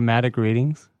some dramatic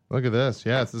readings? Look at this.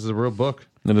 Yes, this is a real book.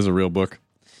 It is a real book.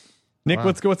 Nick, wow.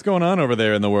 what's going on over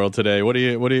there in the world today? What are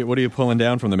you pulling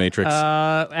down from the Matrix?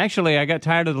 Actually, I got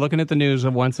tired of looking at the news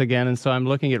once again, and so I'm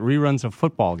looking at reruns of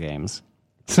football games.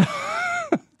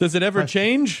 Does it ever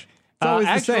change? It's always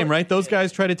the same, right? Those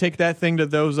guys try to take that thing to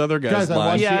those other guys' I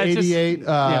watched the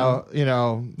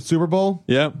 88, Super Bowl.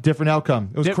 Yeah. Different outcome.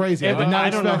 It was crazy.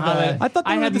 I don't know how that. I thought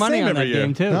they had the money same on that every year.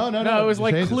 game, too. No, it was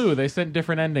like Clue. They sent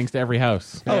different endings to every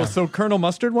house. Oh, so Colonel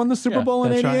Mustard won the Super Bowl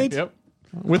in 88? Right. Yep.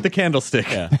 With the candlestick.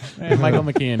 Yeah. And Michael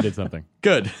McKean did something.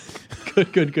 Good.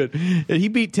 He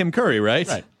beat Tim Curry,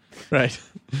 right? Right.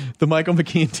 The Michael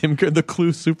McKean, Tim Curry, the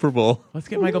Clue Super Bowl. Let's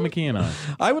get Michael McKean on.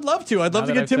 I would love to. I'd love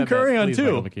to get Tim Curry on,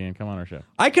 too. Michael McKean, come on our show.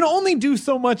 I can only do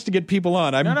so much to get people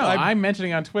on. I'm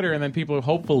mentioning on Twitter, and then people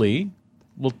hopefully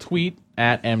will tweet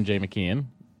at MJ McKean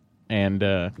and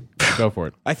go for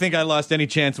it. I think I lost any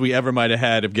chance we ever might have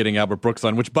had of getting Albert Brooks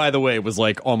on, which, by the way, was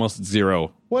like almost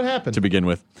zero. What happened? To begin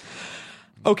with.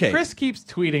 Okay. Chris keeps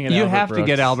tweeting at You Albert have Brooks. to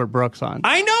get Albert Brooks on.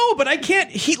 I know, but I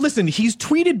can't. Listen, he's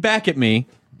tweeted back at me.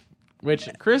 Which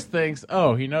Chris thinks,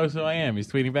 he knows who I am. He's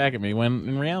tweeting back at me. When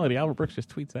in reality, Albert Brooks just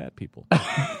tweets at people.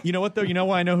 You know what, though? You know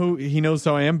why I know who he knows who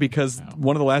I am? Because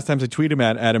one of the last times I tweeted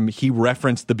at him, he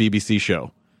referenced the BBC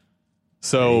show.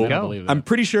 So go. I'm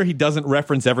pretty sure he doesn't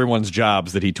reference everyone's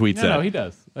jobs that he tweets at. No, he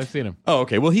does. I've seen him. Oh,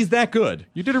 okay. Well, he's that good.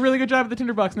 You did a really good job at the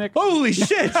Tinderbox, Nick. Holy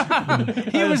shit!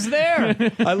 He was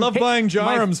there. I love buying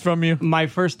Jarums from you. My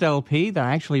first LP that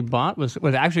I actually bought was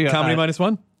actually Comedy Minus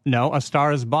One? No, A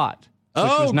Star Is Bought. Which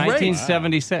was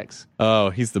 1976.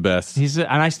 Oh, he's the best. And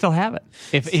I still have it.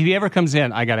 If he ever comes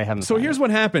in, I gotta have him. So here's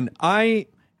what happened. I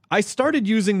started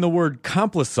using the word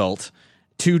complisalt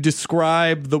to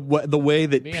describe the way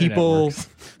that people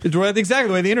exactly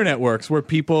the way the internet works, where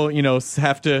people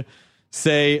have to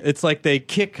say it's like they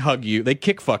kick fuck you,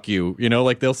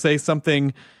 like they'll say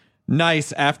something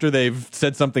nice after they've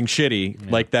said something shitty,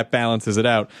 like that balances it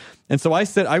out. And so I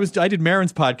said I did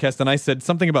Marin's podcast and I said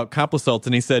something about complisalt,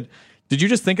 and he said, "Did you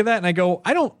just think of that?" And I go,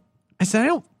 I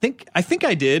think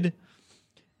I did.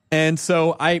 And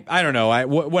so I don't know.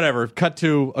 Whatever. Cut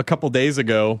to a couple days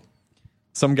ago,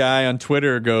 some guy on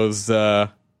Twitter goes, I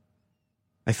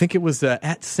think it was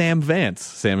at Sam Vance.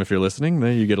 Sam, if you're listening,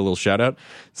 there you get a little shout out.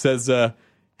 Says,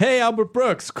 "Hey, Albert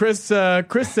Brooks, Chris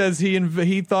says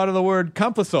he thought of the word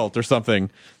complisalt or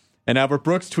something." And Albert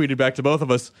Brooks tweeted back to both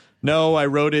of us, "No, I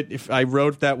wrote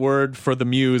that word for the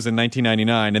Muse in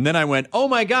 1999." And then I went, "Oh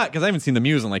my God," because I haven't seen the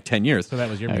Muse in like 10 years. So that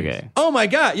was your Muse. Oh my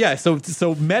God, yeah.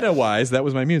 So meta-wise, that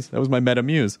was my Muse. That was my meta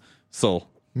Muse. Soul.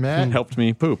 Man. Helped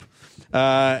me poop.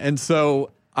 And so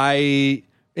I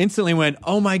instantly went,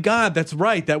 "Oh my God, that's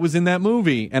right. That was in that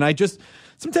movie." And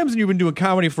sometimes when you've been doing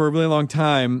comedy for a really long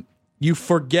time, you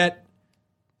forget.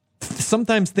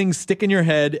 Sometimes things stick in your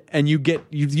head and you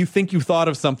think you thought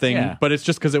of something, but it's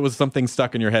just because it was something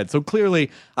stuck in your head. So clearly,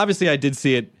 obviously I did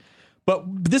see it, but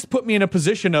this put me in a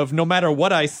position of no matter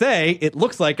what I say, it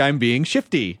looks like I'm being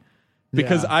shifty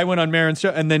because I went on Marin's show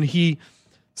and then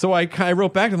so I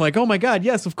wrote back and I'm like, "Oh my God,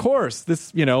 yes, of course.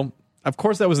 Of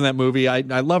course that was in that movie. I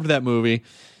loved that movie."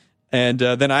 And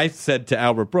then I said to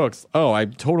Albert Brooks, "Oh,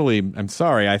 I'm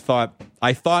sorry. I thought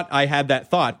I had that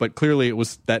thought, but clearly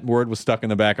that word was stuck in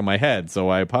the back of my head, so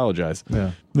I apologize."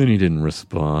 Yeah. Then he didn't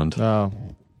respond. Oh.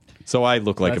 So I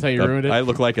look like That's how you ruined it? I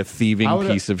look like a thieving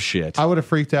piece of shit. I would have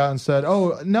freaked out and said,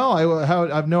 "Oh no, I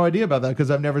have no idea about that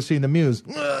because I've never seen the Muse."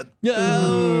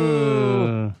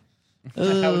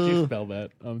 How would you spell that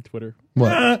on Twitter?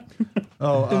 What?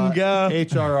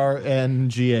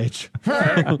 HRRNGH.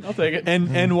 I'll take it.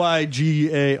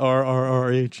 NYGARRRH.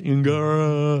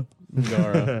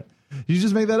 Ingara. Did you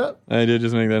just make that up? I did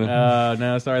just make that up.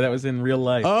 No, sorry, that was in real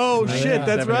life. Oh shit,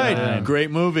 that's right. Great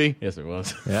movie. Yes, it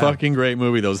was. Yeah. Fucking great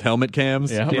movie. Those helmet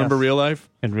cams. Yeah. Remember Real Life?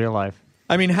 in real life.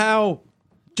 I mean, how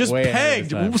just Way ahead of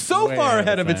pegged its time. so Way far ahead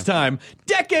ahead of of its its time.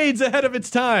 Decades ahead of its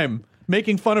time.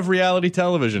 Making fun of reality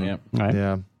television. Yep. Right?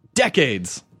 Yeah.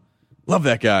 Decades. Love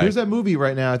that guy. There's that movie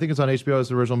right now. I think it's on HBO. It's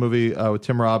the original movie with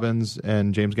Tim Robbins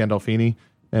and James Gandolfini,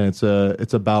 and it's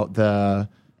about the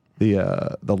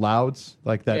Louds,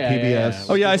 like that Yeah, PBS. yeah.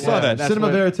 Oh yeah, I saw that. Cinema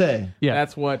Verite. Yeah.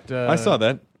 That's what... I saw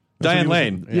that. Diane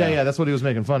Lane. Yeah, that's what he was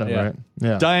making fun of, Yeah. right?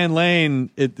 Yeah. Diane Lane.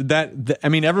 I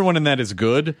mean, everyone in that is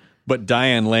good, but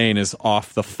Diane Lane is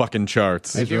off the fucking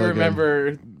charts. I do really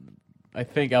remember... I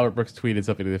think Albert Brooks tweeted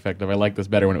something to the effect of, "I like this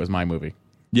better when it was my movie."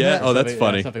 Yeah. Oh, that's Something-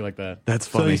 funny. yeah, something like that. That's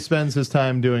So funny. he spends his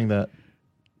time doing that.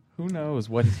 Who knows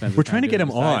what he spends his We're time trying to get doing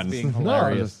him besides on. being No,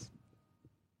 hilarious.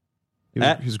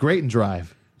 He's great in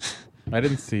Drive. I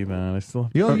didn't see that. I still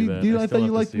have to You know, see that. I still thought you have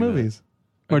to liked see that. movies.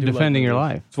 I Or do like defending your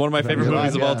movies. life. It's one of my favorite Your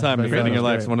movies Life, of all yeah. time. My Defending favorite Your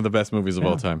Life was is great. one of the best movies of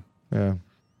all time. Yeah.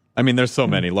 I mean, there's so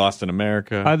many. Lost in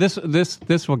America.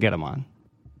 This will get him on.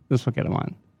 This will get him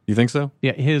on. You think so?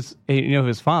 Yeah, you know who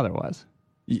his father was.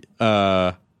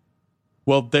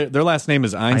 Well, their last name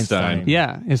is Einstein. Einstein.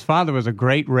 Yeah, his father was a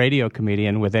great radio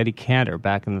comedian with Eddie Cantor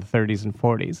back in the 30s and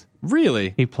 40s.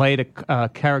 Really? He played a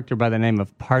character by the name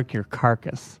of Park Your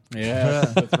Carcass. Yeah,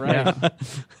 that's right.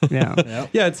 Yeah.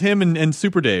 Yeah, it's him and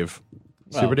Super Dave.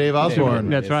 Super Dave Osborne.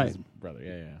 That's It's right. his brother.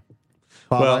 Yeah.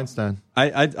 Bob Well, Einstein.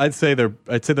 I'd say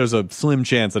there's a slim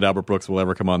chance that Albert Brooks will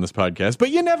ever come on this podcast, but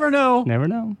you never know. Never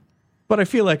know. But I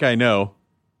feel like I know.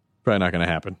 Probably not going to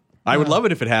happen. I would love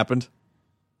it if it happened.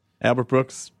 Albert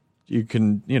Brooks, you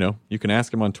can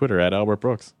ask him on Twitter at Albert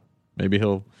Brooks. Maybe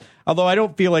he'll. Although I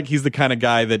don't feel like he's the kind of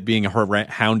guy that being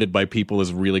hounded by people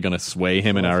is really going to sway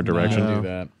him in our direction. Do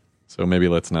that. So maybe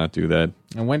let's not do that.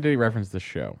 And when did he reference the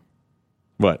show?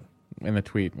 What? In the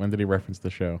tweet, when did he reference the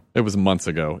show? It was months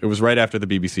ago. It was right after the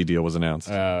BBC deal was announced.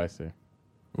 Oh, I see. It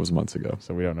was months ago.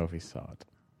 So we don't know if he saw it.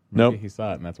 Nope. Maybe he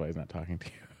saw it, and that's why he's not talking to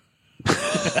you.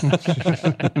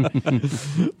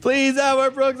 Please,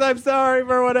 Albert Brooks, I'm sorry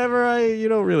for whatever. You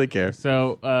don't really care.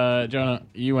 So, Jonah,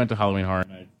 you went to Halloween Horror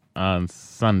Night on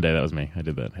Sunday. That was me. I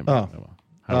did that. Oh.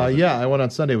 How was it? Yeah, I went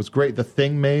on Sunday. It was great. The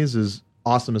Thing maze is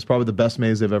awesome. It's probably the best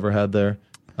maze they've ever had there.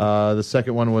 The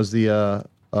second one was the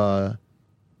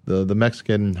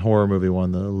Mexican horror movie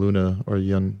one, the Luna or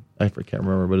Young. I can't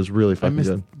remember, but it's really fucking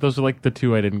good. Those are like the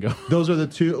two I didn't go. Those are the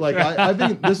two. Like I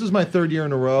think this is my third year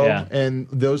in a row, Yeah. and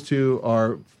those two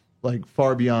are like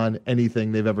far beyond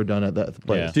anything they've ever done at that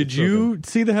place. Yeah. Did you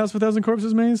see The House of a Thousand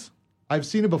Corpses, Maze? I've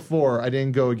seen it before. I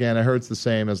didn't go again. I heard it's the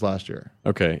same as last year.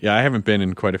 Okay. Yeah, I haven't been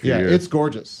in quite a few years. It's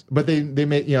gorgeous. But they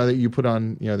make you put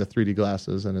on the 3D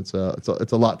glasses, and it's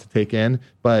a lot to take in.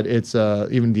 But it's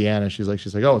even Deanna. She's like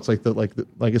oh, it's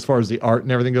like as far as the art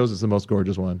and everything goes, it's the most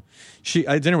gorgeous one.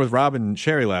 I had dinner with Rob and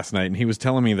Sherry last night, and he was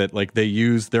telling me that like they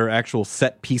use their actual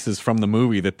set pieces from the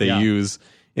movie that they use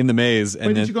in the maze. And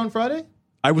Wait, did you go on Friday?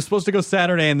 I was supposed to go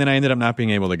Saturday, and then I ended up not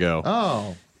being able to go.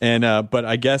 Oh. And but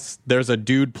I guess there's a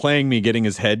dude playing me getting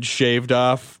his head shaved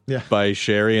off by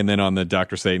Sherry, and then on the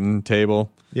Dr. Satan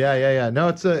table. Yeah. No,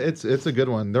 it's a good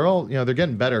one. They're all they're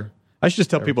getting better. I should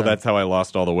just tell people that's how I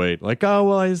lost all the weight. Like, oh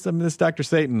well, this Dr.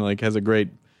 Satan like has a great.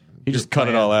 He just cut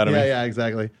it all out of me. Yeah,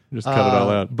 exactly. Just cut it all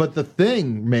out. But the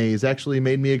Thing maze actually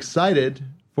made me excited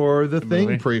for the Thing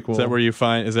movie? prequel. Is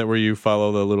that where you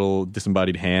follow the little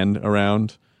disembodied hand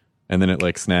around, and then it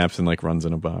like snaps and like runs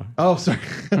in a bar? Oh, sorry.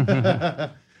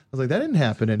 I was like, that didn't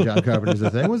happen in John Carpenter's The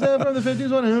Thing. Was that from the 50s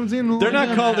one? I haven't seen. They're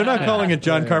not calling it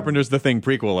John Carpenter's The Thing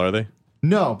prequel, are they?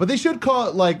 No, but they should call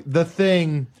it like The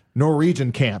Thing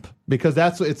Norwegian Camp, because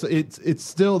it's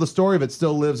still the story of it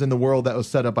still lives in the world that was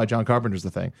set up by John Carpenter's The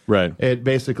Thing. Right. It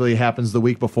basically happens the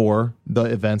week before the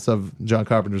events of John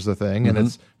Carpenter's The Thing,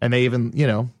 and they even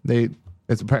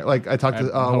it's apparently like I talked to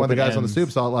one of the guys on the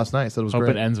Soup, saw it last night, said it was great.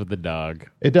 Hope it ends with the dog.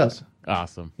 It does.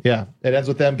 Awesome. Yeah, it ends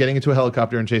with them getting into a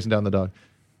helicopter and chasing down the dog.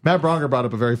 Matt Bronger brought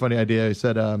up a very funny idea. He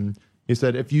said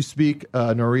if you speak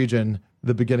Norwegian,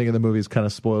 the beginning of the movie is kind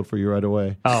of spoiled for you right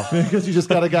away. Oh, because you just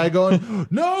got a guy going,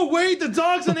 "No, wait, the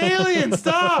dog's an alien!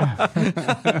 Stop!"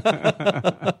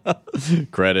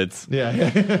 Credits.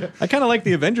 Yeah. I kind of like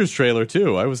the Avengers trailer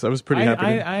too. I was pretty happy.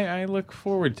 I look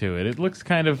forward to it. It looks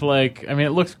kind of like it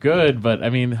looks good, but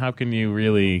how can you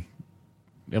really?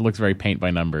 It looks very paint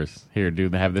by numbers. Here,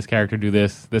 have this character do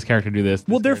this character do this.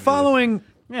 Well, they're following.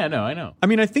 Yeah, no, I know.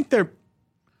 I think they're.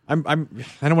 I don't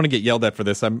want to get yelled at for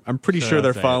this. I'm pretty sure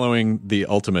they're following the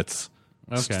Ultimates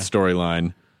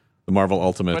storyline, the Marvel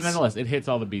Ultimates. But nonetheless, it hits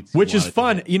all the beats, which is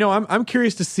fun. I'm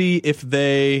curious to see if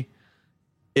they,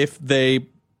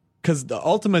 because the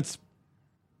Ultimates.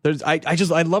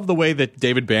 I love the way that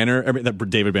Bruce Banner.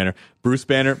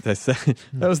 That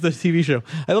was the TV show.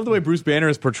 I love the way Bruce Banner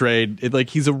is portrayed.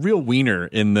 He's a real wiener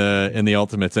in the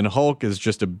Ultimates, and Hulk is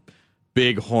just a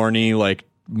big, horny, like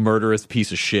murderous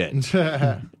piece of shit.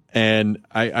 And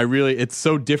I really, it's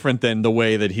so different than the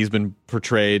way that he's been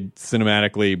portrayed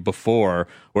cinematically before,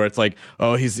 where it's like,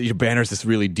 oh, Banner's this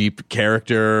really deep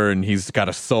character and he's got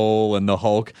a soul, and the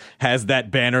Hulk has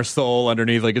that Banner soul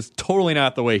underneath. Like, it's totally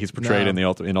not the way he's portrayed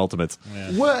in Ultimates.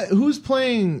 Yeah. What? Who's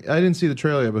playing? I didn't see the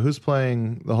trailer yet, but who's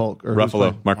playing the Hulk? Or Mark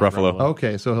Ruffalo.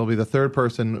 Okay, so he'll be the third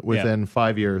person within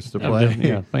 5 years to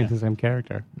play. Playing the same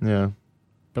character. Yeah.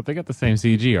 But they got the same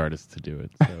CG artists to do it.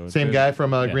 So same guy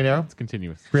from Green Arrow. It's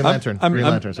continuous. Green Lantern. Green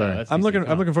Lantern. Sorry, I'm looking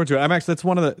forward to it. I'm actually, that's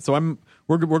one of the. So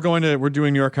we're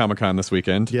doing New York Comic Con this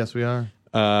weekend. Yes, we are.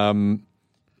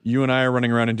 You and I are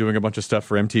running around and doing a bunch of stuff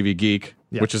for MTV Geek,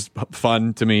 which is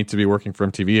fun to me to be working for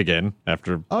MTV again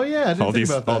after I didn't all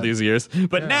think these years.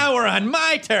 But now we're on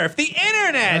my turf, the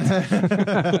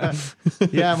internet.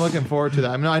 Yeah, I'm looking forward to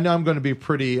that. I know I'm going to be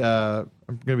pretty.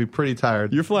 I'm going to be pretty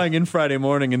tired. You're flying in Friday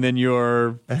morning, and then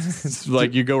you're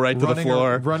like you go right to the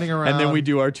floor, running around, and then we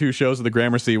do our 2 shows of the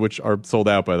Gramercy, which are sold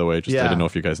out, by the way. I didn't know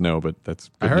if you guys know, but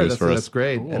that's good news for us. That's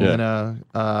great. Cool. And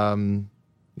then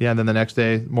then the next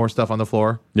day, more stuff on the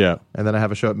floor. Yeah. And then I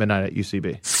have a show at midnight at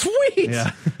UCB. Sweet!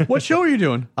 Yeah. What show are you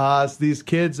doing? It's these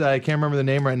kids. I can't remember the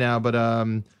name right now,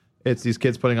 but it's these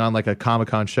kids putting on like a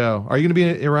Comic-Con show. Are you going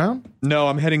to be around? No,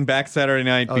 I'm heading back Saturday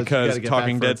night because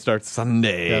Talking Dead starts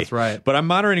Sunday. That's right. But I'm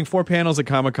moderating 4 panels at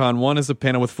Comic-Con. One is a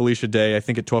panel with Felicia Day, I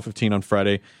think at 12:15 on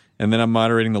Friday. And then I'm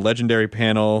moderating the Legendary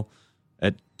panel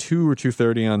at 2 or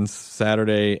 2:30 on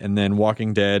Saturday, and then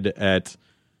Walking Dead at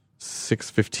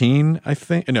 6:15, I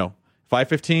think. No,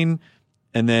 5:15,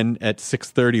 and then at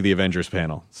 6:30 the Avengers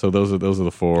panel. So those are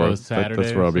the 4. Saturday,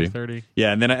 that's where I'll be. 6:30.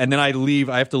 Yeah, and then I leave.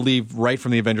 I have to leave right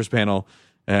from the Avengers panel.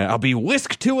 I'll be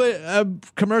whisked to a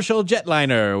commercial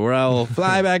jetliner where I'll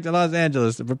fly back to Los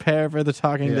Angeles to prepare for the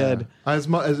Talking Dead.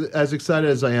 As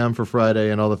excited as I am for Friday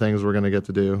and all the things we're going to get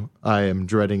to do, I am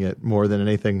dreading it more than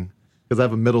anything because I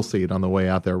have a middle seat on the way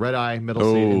out there. Red eye,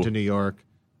 middle seat into New York,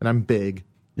 and I'm big.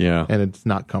 Yeah. And it's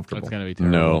not comfortable. It's going to be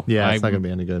terrible. No. Yeah, it's not going to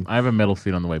be any good. I have a middle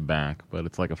seat on the way back, but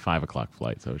it's like a 5 o'clock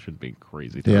flight, so it should be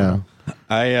crazy terrible.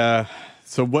 Yeah.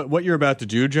 So what you're about to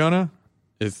do, Jonah,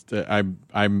 is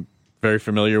I'm very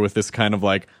familiar with this kind of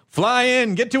like fly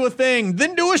in, get to a thing,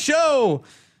 then do a show,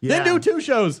 then do 2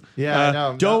 shows. Yeah, I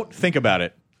know. Don't think about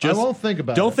it. I won't think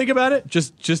about it. Don't think about it.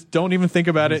 Just don't even think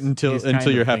about it until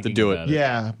you have to do it.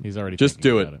 Yeah. He's already just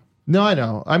do it. No, I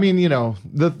know. I mean,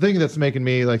 the thing that's making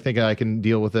me like think I can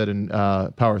deal with it and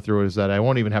power through it is that I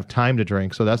won't even have time to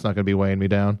drink, so that's not going to be weighing me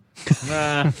down.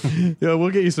 Yeah,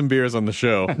 we'll get you some beers on the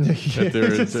show.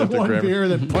 Just one beer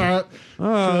that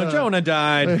Jonah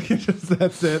died.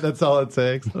 That's it. That's all it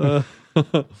takes. Do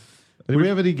we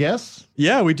have any guests?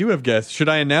 Yeah, we do have guests. Should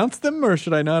I announce them or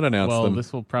should I not announce them? Well,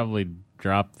 this will probably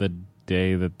drop the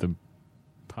day that the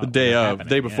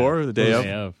day before.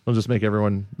 We'll just make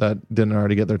everyone that didn't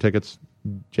already get their tickets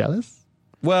jealous.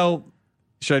 Well,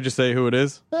 should I just say who it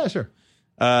is? Yeah, sure.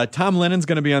 Tom Lennon's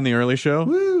going to be on the early show.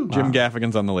 Woo. Jim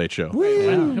Gaffigan's on the late show.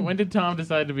 When did Tom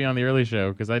decide to be on the early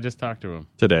show? Because I just talked to him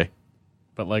today.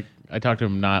 But I talked to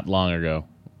him not long ago,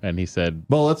 and he said,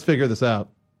 "Well, let's figure this out."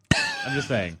 I'm just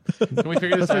saying. Can we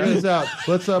figure this out? Let's figure this out.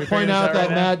 Let's point out that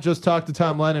Matt just talked to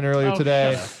Tom Lennon earlier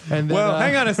today. And then,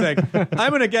 hang on a sec. I'm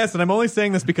going to guess, and I'm only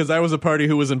saying this because I was a party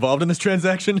who was involved in this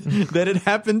transaction, that it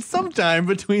happened sometime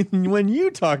between when you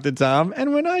talked to Tom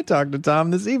and when I talked to Tom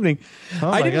this evening.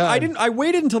 I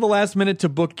waited until the last minute to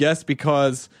book guests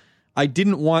because I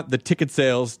didn't want the ticket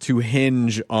sales to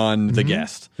hinge on the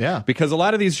guest. Yeah. Because a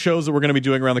lot of these shows that we're going to be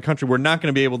doing around the country, we're not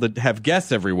going to be able to have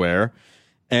guests everywhere.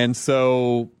 And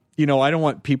so, I don't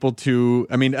want people to,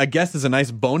 a guest is a nice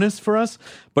bonus for us,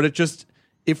 but it just,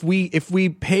 if we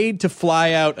paid to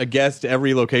fly out a guest to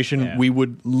every location, we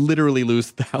would literally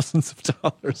lose thousands of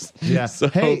dollars. Yeah. So,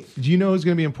 hey, do you know who's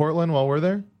going to be in Portland while we're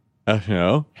there?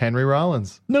 No. Henry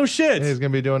Rollins. No shit. Yeah, he's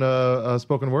going to be doing a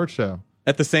spoken word show.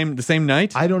 At the same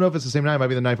night? I don't know if it's the same night. It might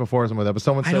be the night before or something like that. But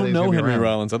someone said I don't know Henry around.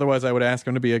 Rollins. Otherwise, I would ask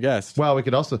him to be a guest. Well, we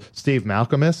could also. Steve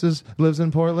Malcolmus lives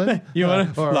in Portland.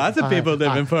 Lots of people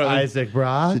live in Portland. Isaac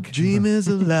Brock. The dream is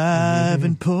alive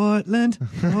in Portland.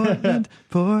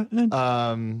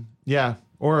 Portland. Yeah.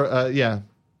 Or yeah.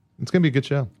 It's gonna be a good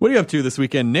show. What are you up to this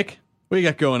weekend, Nick? What do you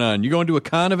got going on? You going to a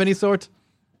con of any sort?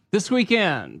 This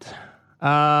weekend?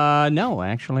 No,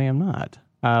 actually, I'm not.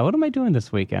 What am I doing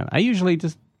this weekend? I usually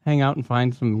just hang out and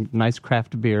find some nice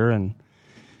craft beer and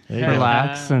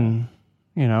relax and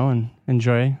and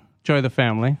enjoy the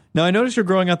family. Now I noticed you're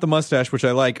growing out the mustache, which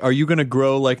I like. Are you going to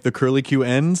grow like the curly Q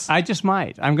ends? I just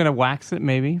might. I'm going to wax it,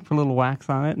 maybe put a little wax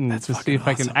on it, and just see if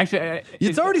I can. Actually,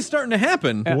 it's already starting to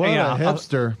happen. What a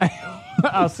hipster!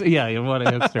 I'll see. Yeah, what a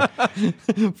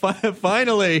hipster!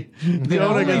 Finally, the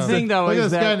only thing though look is at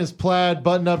this guy in his plaid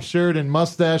button-up shirt and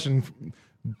mustache and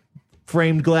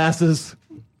framed glasses.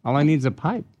 All I need is a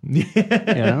pipe.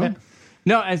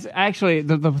 No, as actually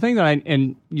the thing that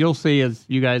and you'll see as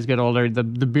you guys get older, the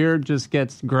beard just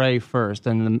gets gray first,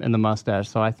 and the mustache.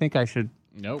 So I think I should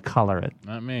color it.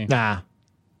 Not me. Nah,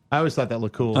 I always thought that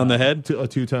looked cool on the head. A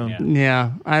two-tone.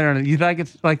 Yeah, I don't know. You think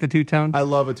it's like the two-tone? I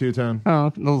love a two-tone. Oh,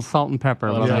 a little salt and pepper.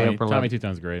 Tommy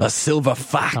Two-Tone's great. A silver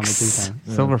fox. Tommy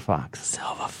Two-Tone. Silver fox.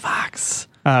 Silver fox.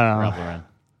 Ralph Lauren.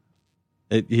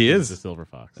 He is the Silver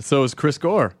Fox. So is Chris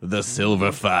Gore, the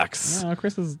Silver Fox. No,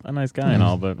 Chris is a nice guy and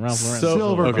all, but Ralph Lauren.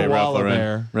 Silver Ralph koala Lauren.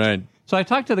 bear. Right. So I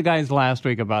talked to the guys last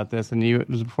week about this, and it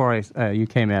was before you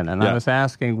came in, and I was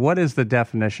asking, what is the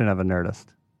definition of a nerdist?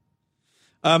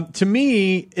 To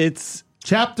me, it's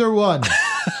Chapter 1.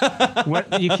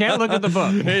 You can't look at the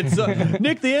book. It's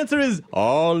Nick. The answer is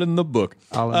all in the book.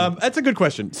 That's a good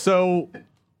question. So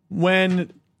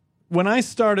when I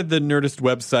started the Nerdist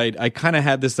website, I kind of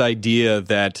had this idea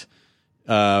that,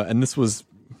 and this was,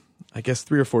 I guess,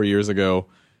 3 or 4 years ago.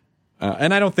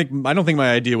 And I don't think my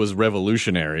idea was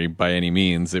revolutionary by any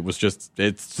means. It was just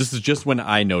this is just when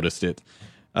I noticed it.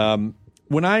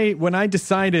 When I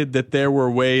decided that there were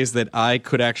ways that I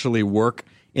could actually work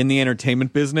in the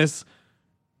entertainment business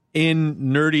in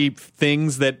nerdy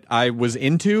things that I was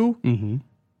into. Mm-hmm.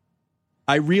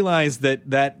 I realized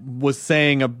that was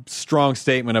saying a strong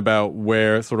statement about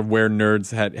where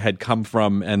nerds had come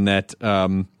from, and that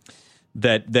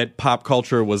that pop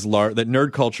culture was that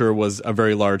nerd culture was a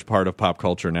very large part of pop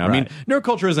culture now. Right. I mean, nerd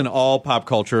culture isn't all pop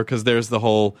culture because there's the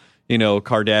whole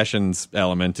Kardashians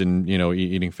element in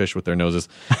eating fish with their noses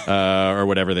or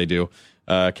whatever they do.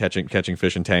 Catching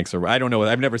fish in tanks, or I don't know.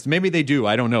 I've never. Maybe they do.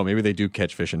 I don't know. Maybe they do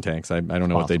catch fish in tanks. I don't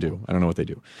know what they do. I don't know what they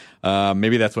do.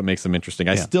 Maybe that's what makes them interesting.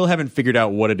 I still haven't figured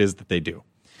out what it is that they do.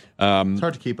 It's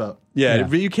hard to keep up. Yeah,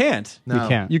 but you can't.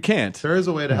 No. You can't. There is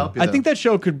a way to help you. I think that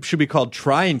show should be called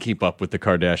 "Try and Keep Up with the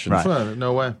Kardashians." Right.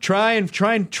 No way. Try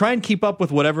and keep up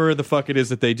with whatever the fuck it is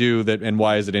that they do. And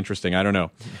why is it interesting? I don't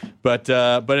know. But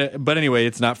anyway,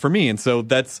 it's not for me, and so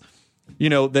that's.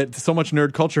 that so much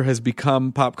nerd culture has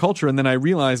become pop culture. And then I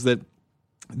realized that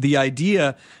the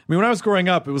idea, when I was growing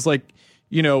up, it was like,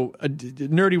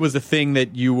 nerdy was a thing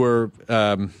that you were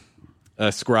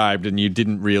ascribed and you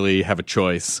didn't really have a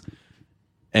choice.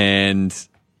 And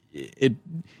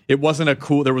it wasn't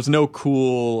there was no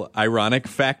cool ironic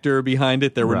factor behind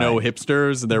it. There were no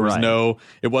hipsters. There was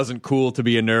it wasn't cool to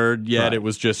be a nerd yet. Right. It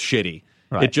was just shitty.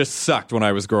 Right. It just sucked when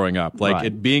I was growing up.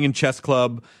 Like being in chess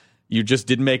club, you just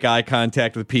didn't make eye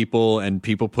contact with people and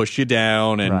people pushed you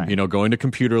down and, going to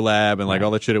computer lab and like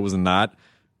all that shit. It was not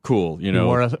cool. You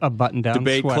wore a button down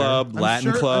debate sweater. Club,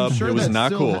 Latin club. It was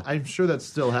not cool. I'm sure that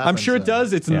still happens. I'm sure it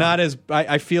does. It's not as,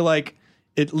 I feel like,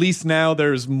 at least now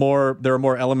there are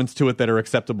more elements to it that are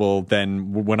acceptable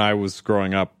than when I was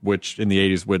growing up, which in the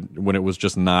 80s when it was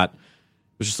just not, it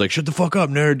was just like, shut the fuck up,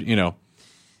 nerd,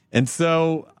 And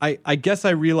so I guess I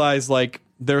realized like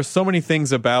there are so many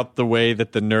things about the way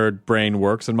that the nerd brain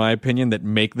works, in my opinion, that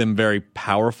make them very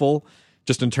powerful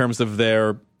just in terms of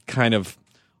their kind of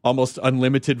almost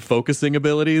unlimited focusing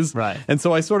abilities. Right. And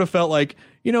so I sort of felt like,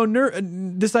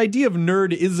 this idea of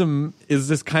nerdism is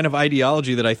this kind of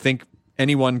ideology that I think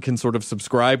anyone can sort of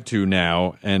subscribe to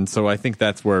now, and so I think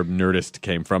that's where nerdist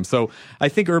came from. So I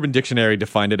think Urban Dictionary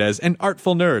defined it as an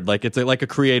artful nerd, like it's like a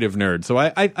creative nerd. So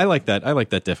I like that. I like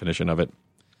that definition of it.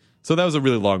 So that was a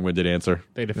really long-winded answer.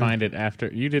 They defined it after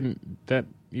you didn't. Did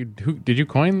you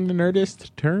coin the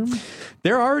nerdist term?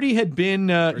 There already had been.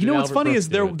 What's funny is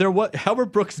there what Albert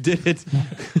Brooks did it.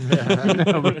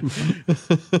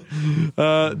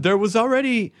 There was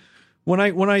already when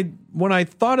I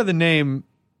thought of the name.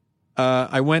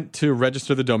 I went to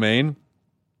register the domain,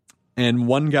 and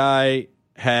one guy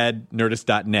had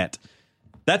nerdist.net.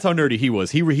 That's how nerdy he was.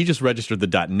 He just registered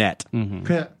the .net.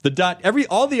 Mm-hmm.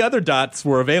 All the other dots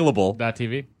were available.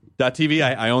 .tv. .tv.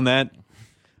 I own that.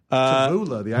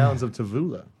 Tavula, the islands of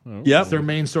Tavula. Yep. It's their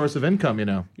main source of income.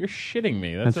 You're shitting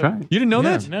me. That's right. You didn't know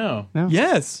that? No.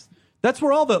 Yes. That's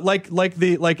where all the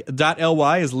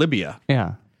 .ly is Libya.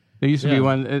 Yeah. There used to be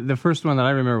one. The first one that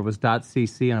I remember was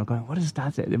 .cc, and I'm going, "What is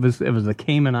 .c?" It was the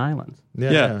Cayman Islands.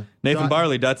 Yeah. Nathan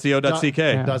Barley .co.ck.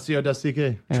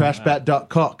 .co.ck.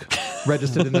 Trashbat.cock.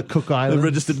 Registered in the Cook Islands.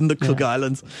 Registered in the Cook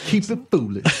Islands. Keep it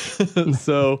foolish.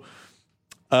 So,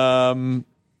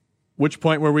 which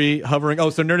point were we hovering? Oh,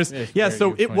 so Nerdist. Yeah.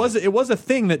 So it was a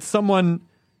thing that someone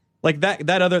like that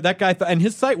guy thought, and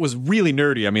his site was really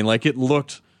nerdy. I mean, like it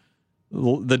looked.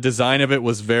 The design of it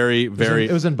was very, very.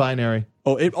 It was in binary.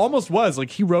 Oh, it almost was. Like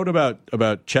he wrote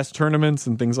about chess tournaments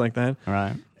and things like that. All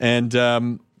right.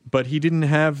 And but he didn't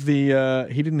have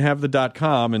the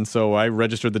 .com, and so I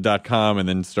registered the .com and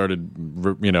then started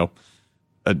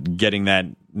getting that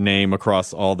name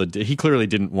across all the. He clearly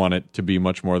didn't want it to be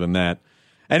much more than that.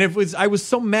 And I was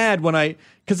so mad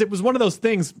because it was one of those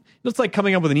things. It's like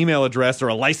coming up with an email address or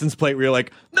a license plate where you're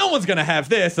like, no one's gonna have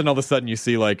this, and all of a sudden you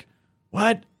see like,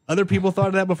 what? Other people thought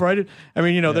of that before I did. I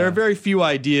mean, there are very few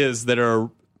ideas that are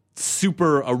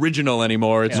super original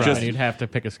anymore. It's just you'd have to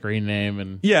pick a screen name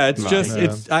and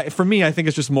for me. I think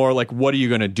it's just more like, what are you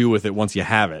going to do with it once you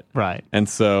have it? Right. And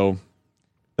so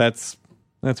that's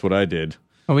what I did.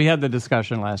 Well, we had the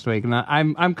discussion last week, and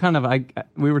I'm kind of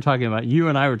we were talking about you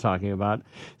and I were talking about.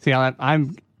 See, I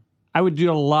would do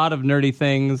a lot of nerdy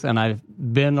things, and I've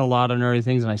been a lot of nerdy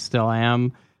things, and I still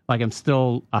am. Like I'm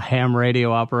still a ham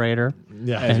radio operator.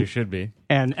 Yeah, as you should be.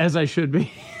 And as I should be.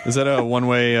 Is that a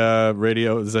one-way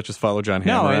radio? Does that just follow John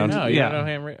Hamm around? No, you don't know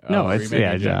ham radio. No, it's you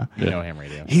know ham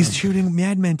radio. He's shooting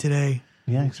Mad Men today.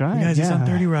 Yeah, that's right. You guys, he's on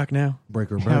 30 Rock now.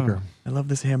 Breaker. I love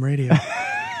this ham radio.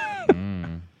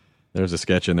 There's a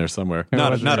sketch in there somewhere.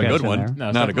 Not a good one.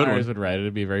 No, not a good one. would write it.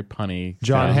 It'd be very punny.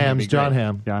 John Hamm's John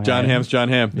Hamm. John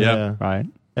Hamm. Yeah. Right.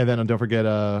 And then don't forget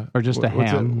or just a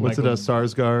ham. What's it?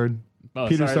 Sarsgaard. Oh,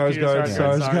 Peter Sarsgaard.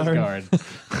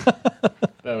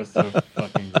 That was so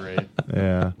fucking great.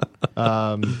 Yeah.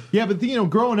 But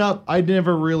growing up, I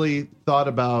never really thought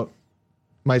about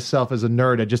myself as a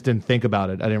nerd. I just didn't think about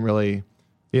it. I didn't really,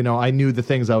 I knew the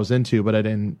things I was into, but I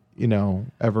didn't,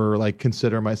 ever like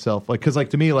consider myself because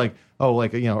to me,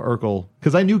 Urkel,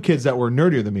 because I knew kids that were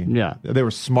nerdier than me. Yeah. They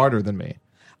were smarter than me.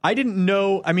 I didn't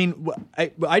know. I mean,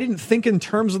 I didn't think in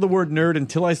terms of the word nerd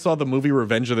until I saw the movie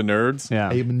Revenge of the Nerds. Yeah,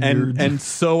 I'm a nerd. And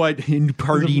so I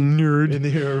party nerd in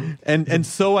here, and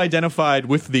so identified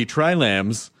with the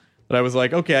Trilams that I was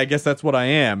like, okay, I guess that's what I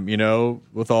am.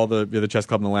 With all the chess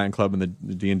club and the Latin club and the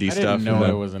D&D stuff. I didn't know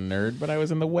I was a nerd, but I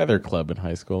was in the weather club in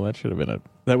high school. That should have been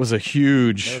That was a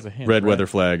huge red weather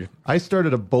flag. I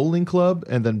started a bowling club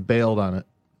and then bailed on it.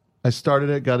 I started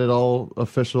it, got it all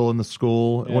official in the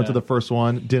school. Went to the first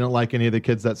one. Didn't like any of the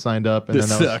kids that signed up. And This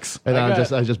then sucks.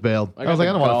 I just bailed. I was like,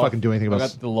 I don't want to fucking do anything about I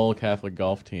got the Lowell Catholic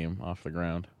golf team off the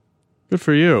ground. Good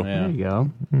for you. Yeah. There you go.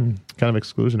 Kind of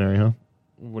exclusionary, huh?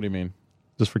 What do you mean?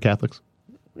 Just for Catholics?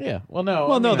 Yeah. Well, no.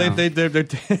 Well, no, you they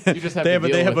just have they to have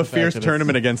deal a with the fierce fact that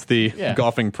tournament against the Yeah.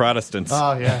 golfing Protestants.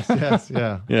 Oh, yes,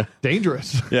 yeah. Yeah.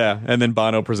 Dangerous. Yeah, and then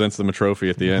Bono presents them a trophy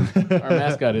at the end. Our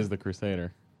mascot is the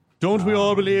Crusader. Don't we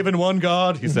all believe in one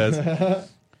God? He says.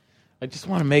 I just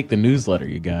want to make the newsletter,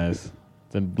 you guys.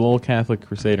 The Lowell Catholic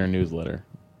Crusader newsletter.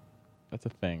 That's a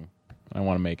thing. I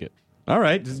want to make it. All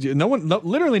right,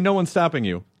 literally no one's stopping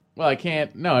you. Well, I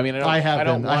can't. No, I mean, I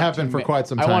have been for quite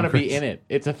some time. I want to be Chris. in it.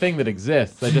 It's a thing that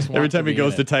exists. I just want Every time to he be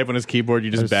goes in to it. type on his keyboard, you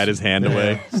just bat his hand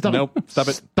away. Nope, stop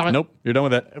it. Nope, you're done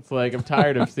with that. It's like I'm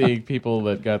tired of seeing people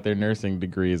that got their nursing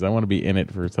degrees. I want to be in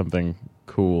it for something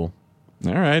cool.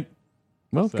 All right.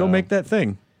 Well, go make that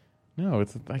thing. No,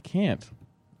 I can't.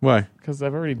 Why? Because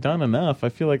I've already done enough. I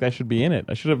feel like I should be in it.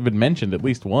 I should have been mentioned at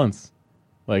least once.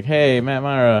 Like, hey, Matt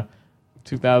Myra,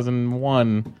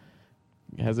 2001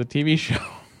 has a TV show.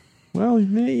 Well,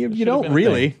 you don't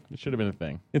really. It should have been a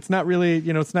thing. It's not really.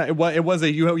 It's not. It was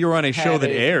a. You were on a show that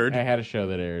aired. I had a show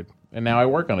that aired, and now I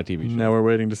work on a TV show. Now we're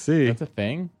waiting to see. That's a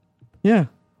thing, Yeah.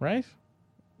 right?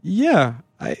 Yeah.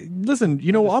 Listen,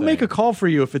 I'll make a call for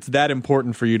you if it's that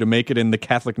important for you to make it in the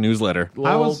Catholic newsletter. The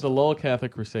Lowell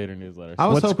Catholic Crusader newsletter. I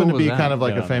was What hoping to school be was that? kind of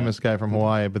like Yeah, a famous guy from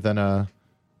Hawaii, but then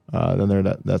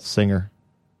that singer.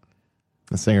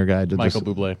 The singer guy did Michael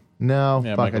this. Bublé. No,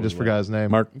 Yeah, fuck, Michael I just Bublé. forgot his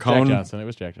name. Mark Jack Cohn. Johnson. It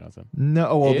was Jack Johnson. No,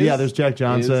 oh, well, Is- yeah, there's Jack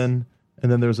Johnson,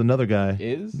 and then there's another guy.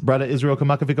 Is? Brada Israel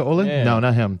Kamakavika Ole? Yeah. No,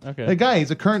 not him. Okay. The guy,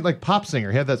 he's a current like pop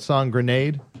singer. He had that song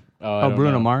Grenade. I Oh, don't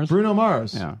Bruno know. Mars? Bruno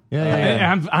Mars. Yeah.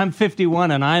 Yeah. I'm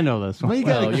 51 and I know this one. Well, you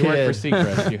got Well, a you work for kid.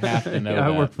 Seacrest. You have to know I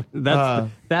that. work for, that's the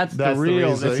that's the real.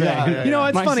 reason. that's Yeah, it. yeah, yeah.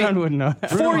 It's My funny. son wouldn't know that.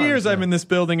 4 years I'm in this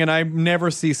building and I never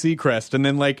see Seacrest, and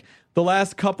then like the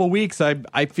last couple weeks, I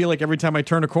feel like every time I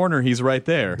turn a corner, he's right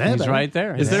there. He's right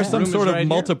there. Is there some Room is sort of right here.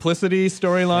 multiplicity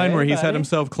storyline Hey, where he's had buddy.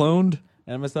 himself cloned?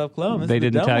 And myself clone. They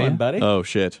didn't tell you? buddy. Oh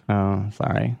shit! Oh,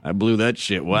 sorry. I blew that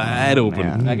shit wide open.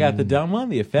 man. I got the dumb one,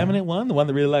 the effeminate one, the one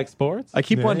that really likes sports. I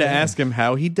keep wanting to ask him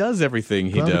how he does everything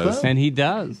he Clone to does. clone. And he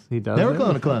does. He does. Never it.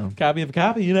 clone a clone. Copy of a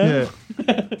copy, you know?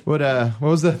 Yeah. What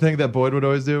was the thing that Boyd would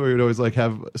always do? Where he would always like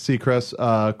have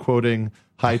Seacrest quoting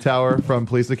Hightower from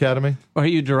Police Academy. Are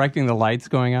you directing the lights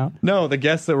going out? No, the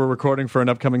guest that we're recording for an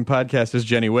upcoming podcast is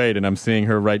Jenny Wade, and I'm seeing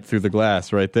her right through the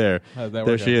glass right there. How'd that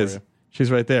there work she out for is. you? She's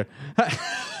right there.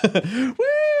 Woo!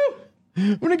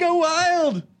 We're gonna go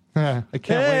wild. I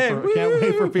can't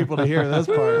wait for people to hear this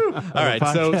part. All right,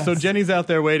 so Jenny's out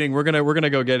there waiting. We're gonna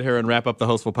go get her and wrap up the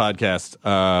Hostful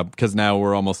podcast because now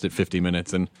we're almost at 50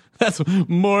 minutes, and that's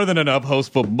more than enough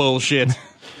Hostful bullshit.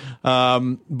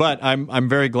 But I'm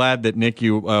very glad that Nick,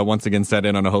 you once again sat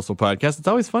in on a Hostful podcast. It's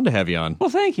always fun to have you on. Well,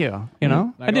 thank you. You know,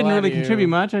 Not I didn't gonna lie really to you. contribute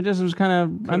much. I just was kind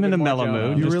of. I'm in a been more mellow Jonah.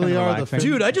 mood. You just really kinda are the relaxing.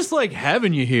 Dude, I just like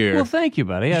having you here. Well, thank you,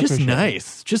 buddy. I just appreciate it.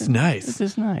 nice, just nice. It's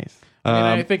just nice. I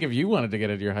mean, I think if you wanted to get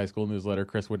into your high school newsletter,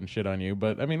 Chris wouldn't shit on you,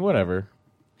 but I mean, whatever.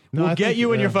 No, We'll I get think-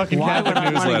 you in your fucking Why would Catholic I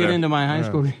want to newsletter. get into my high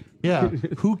school? Yeah.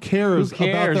 Who cares? Who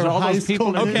cares? About their All high those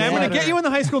people school that- Okay, I'm going to newsletter? get you in the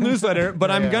high school newsletter,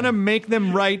 but I'm going to make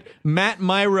them write Matt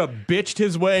Myra bitched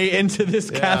his way into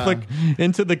this Catholic,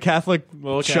 into the Catholic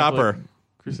Well, shopper.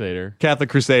 Crusader Catholic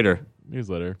Crusader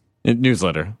newsletter.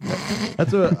 newsletter.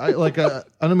 That's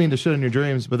I don't mean to shit on your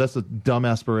dreams, but that's a dumb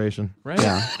aspiration. Right?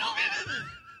 Yeah.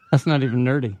 That's not even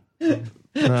nerdy.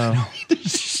 No.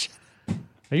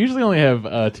 I usually only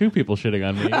have 2 people shitting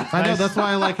on me. It's I know that's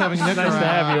why I like having Nick nice to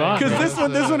have you on. Because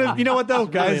this one is, you know what though,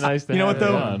 really guys? nice to you know have what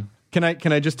you though? on.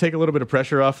 Can I just take a little bit of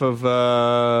pressure off of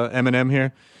Eminem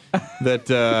here? That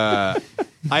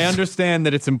I understand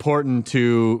that it's important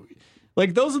to,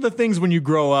 like, those are the things when you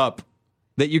grow up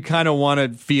that you kind of want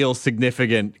to feel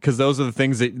significant, because those are the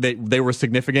things that they were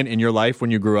significant in your life when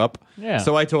you grew up. Yeah.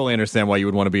 So I totally understand why you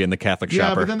would want to be in the Catholic Yeah,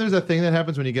 shopper. but then there's a thing that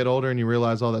happens when you get older and you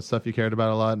realize all that stuff you cared about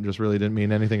a lot and just really didn't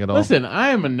mean anything at all. Listen, I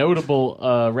am a notable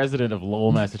resident of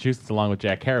Lowell, Massachusetts, along with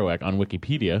Jack Kerouac on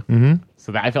Wikipedia. Mm-hmm.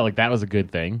 So I felt like that was a good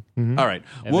thing. Mm-hmm. All right,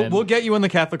 And then- we'll get you in the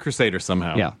Catholic Crusader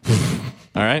somehow. Yeah.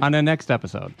 All right. On the next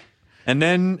episode. And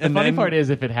then The funny part is,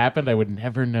 if it happened, I would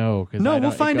never know. No, we'll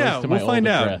find out. We'll find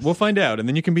out. We'll find out, and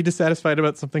then you can be dissatisfied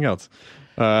about something else.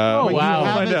 Oh, you wow.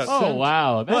 haven't Find out. Oh,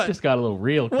 wow. That What? just got a little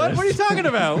real, Chris. What are you talking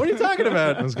about? What are you talking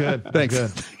about? That was good. That Thanks.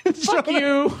 was good. Fuck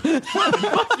you.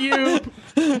 Fuck you.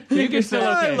 You're still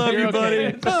okay. I love You're you, okay, buddy.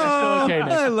 Nick. You're still Oh, okay, Nick.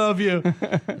 I love you.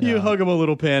 You huggable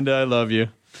little panda. I love you.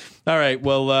 All right.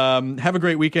 Well, have a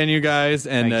great weekend, you guys.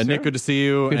 And Thanks, Nick, sir. good to see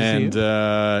you. Good to see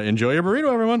and enjoy your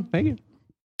burrito, everyone. Thank you.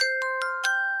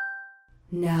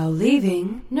 Now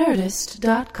leaving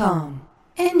Nerdist.com.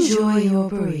 Enjoy your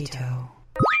burrito.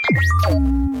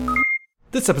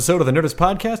 This episode of the Nerdist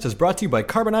Podcast is brought to you by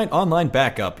Carbonite Online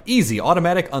Backup. Easy,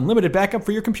 automatic, unlimited backup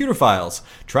for your computer files.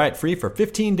 Try it free for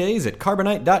 15 days at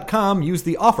Carbonite.com. Use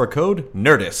the offer code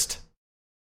NERDIST.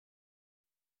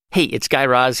 Hey, it's Guy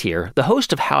Raz here, the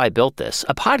host of How I Built This,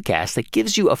 a podcast that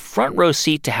gives you a front row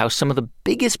seat to how some of the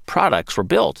biggest products were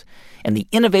built and the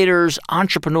innovators,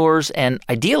 entrepreneurs, and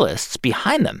idealists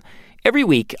behind them. Every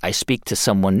week, I speak to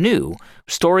someone new.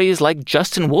 Stories like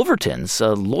Justin Wolverton's,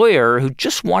 a lawyer who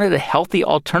just wanted a healthy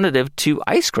alternative to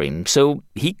ice cream, so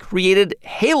he created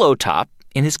Halo Top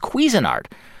in his Cuisinart.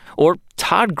 Or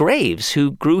Todd Graves,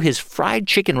 who grew his fried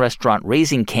chicken restaurant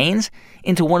Raising Cane's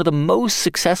into one of the most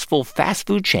successful fast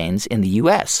food chains in the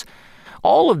U.S.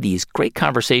 All of these great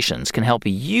conversations can help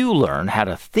you learn how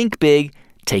to think big,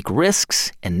 take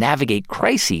risks, and navigate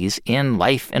crises in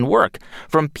life and work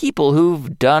from people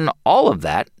who've done all of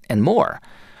that and more.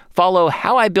 Follow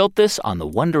How I Built This on the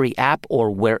Wondery app or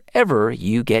wherever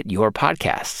you get your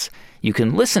podcasts. You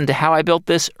can listen to How I Built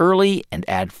This early and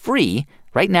ad-free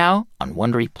right now on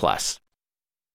Wondery Plus.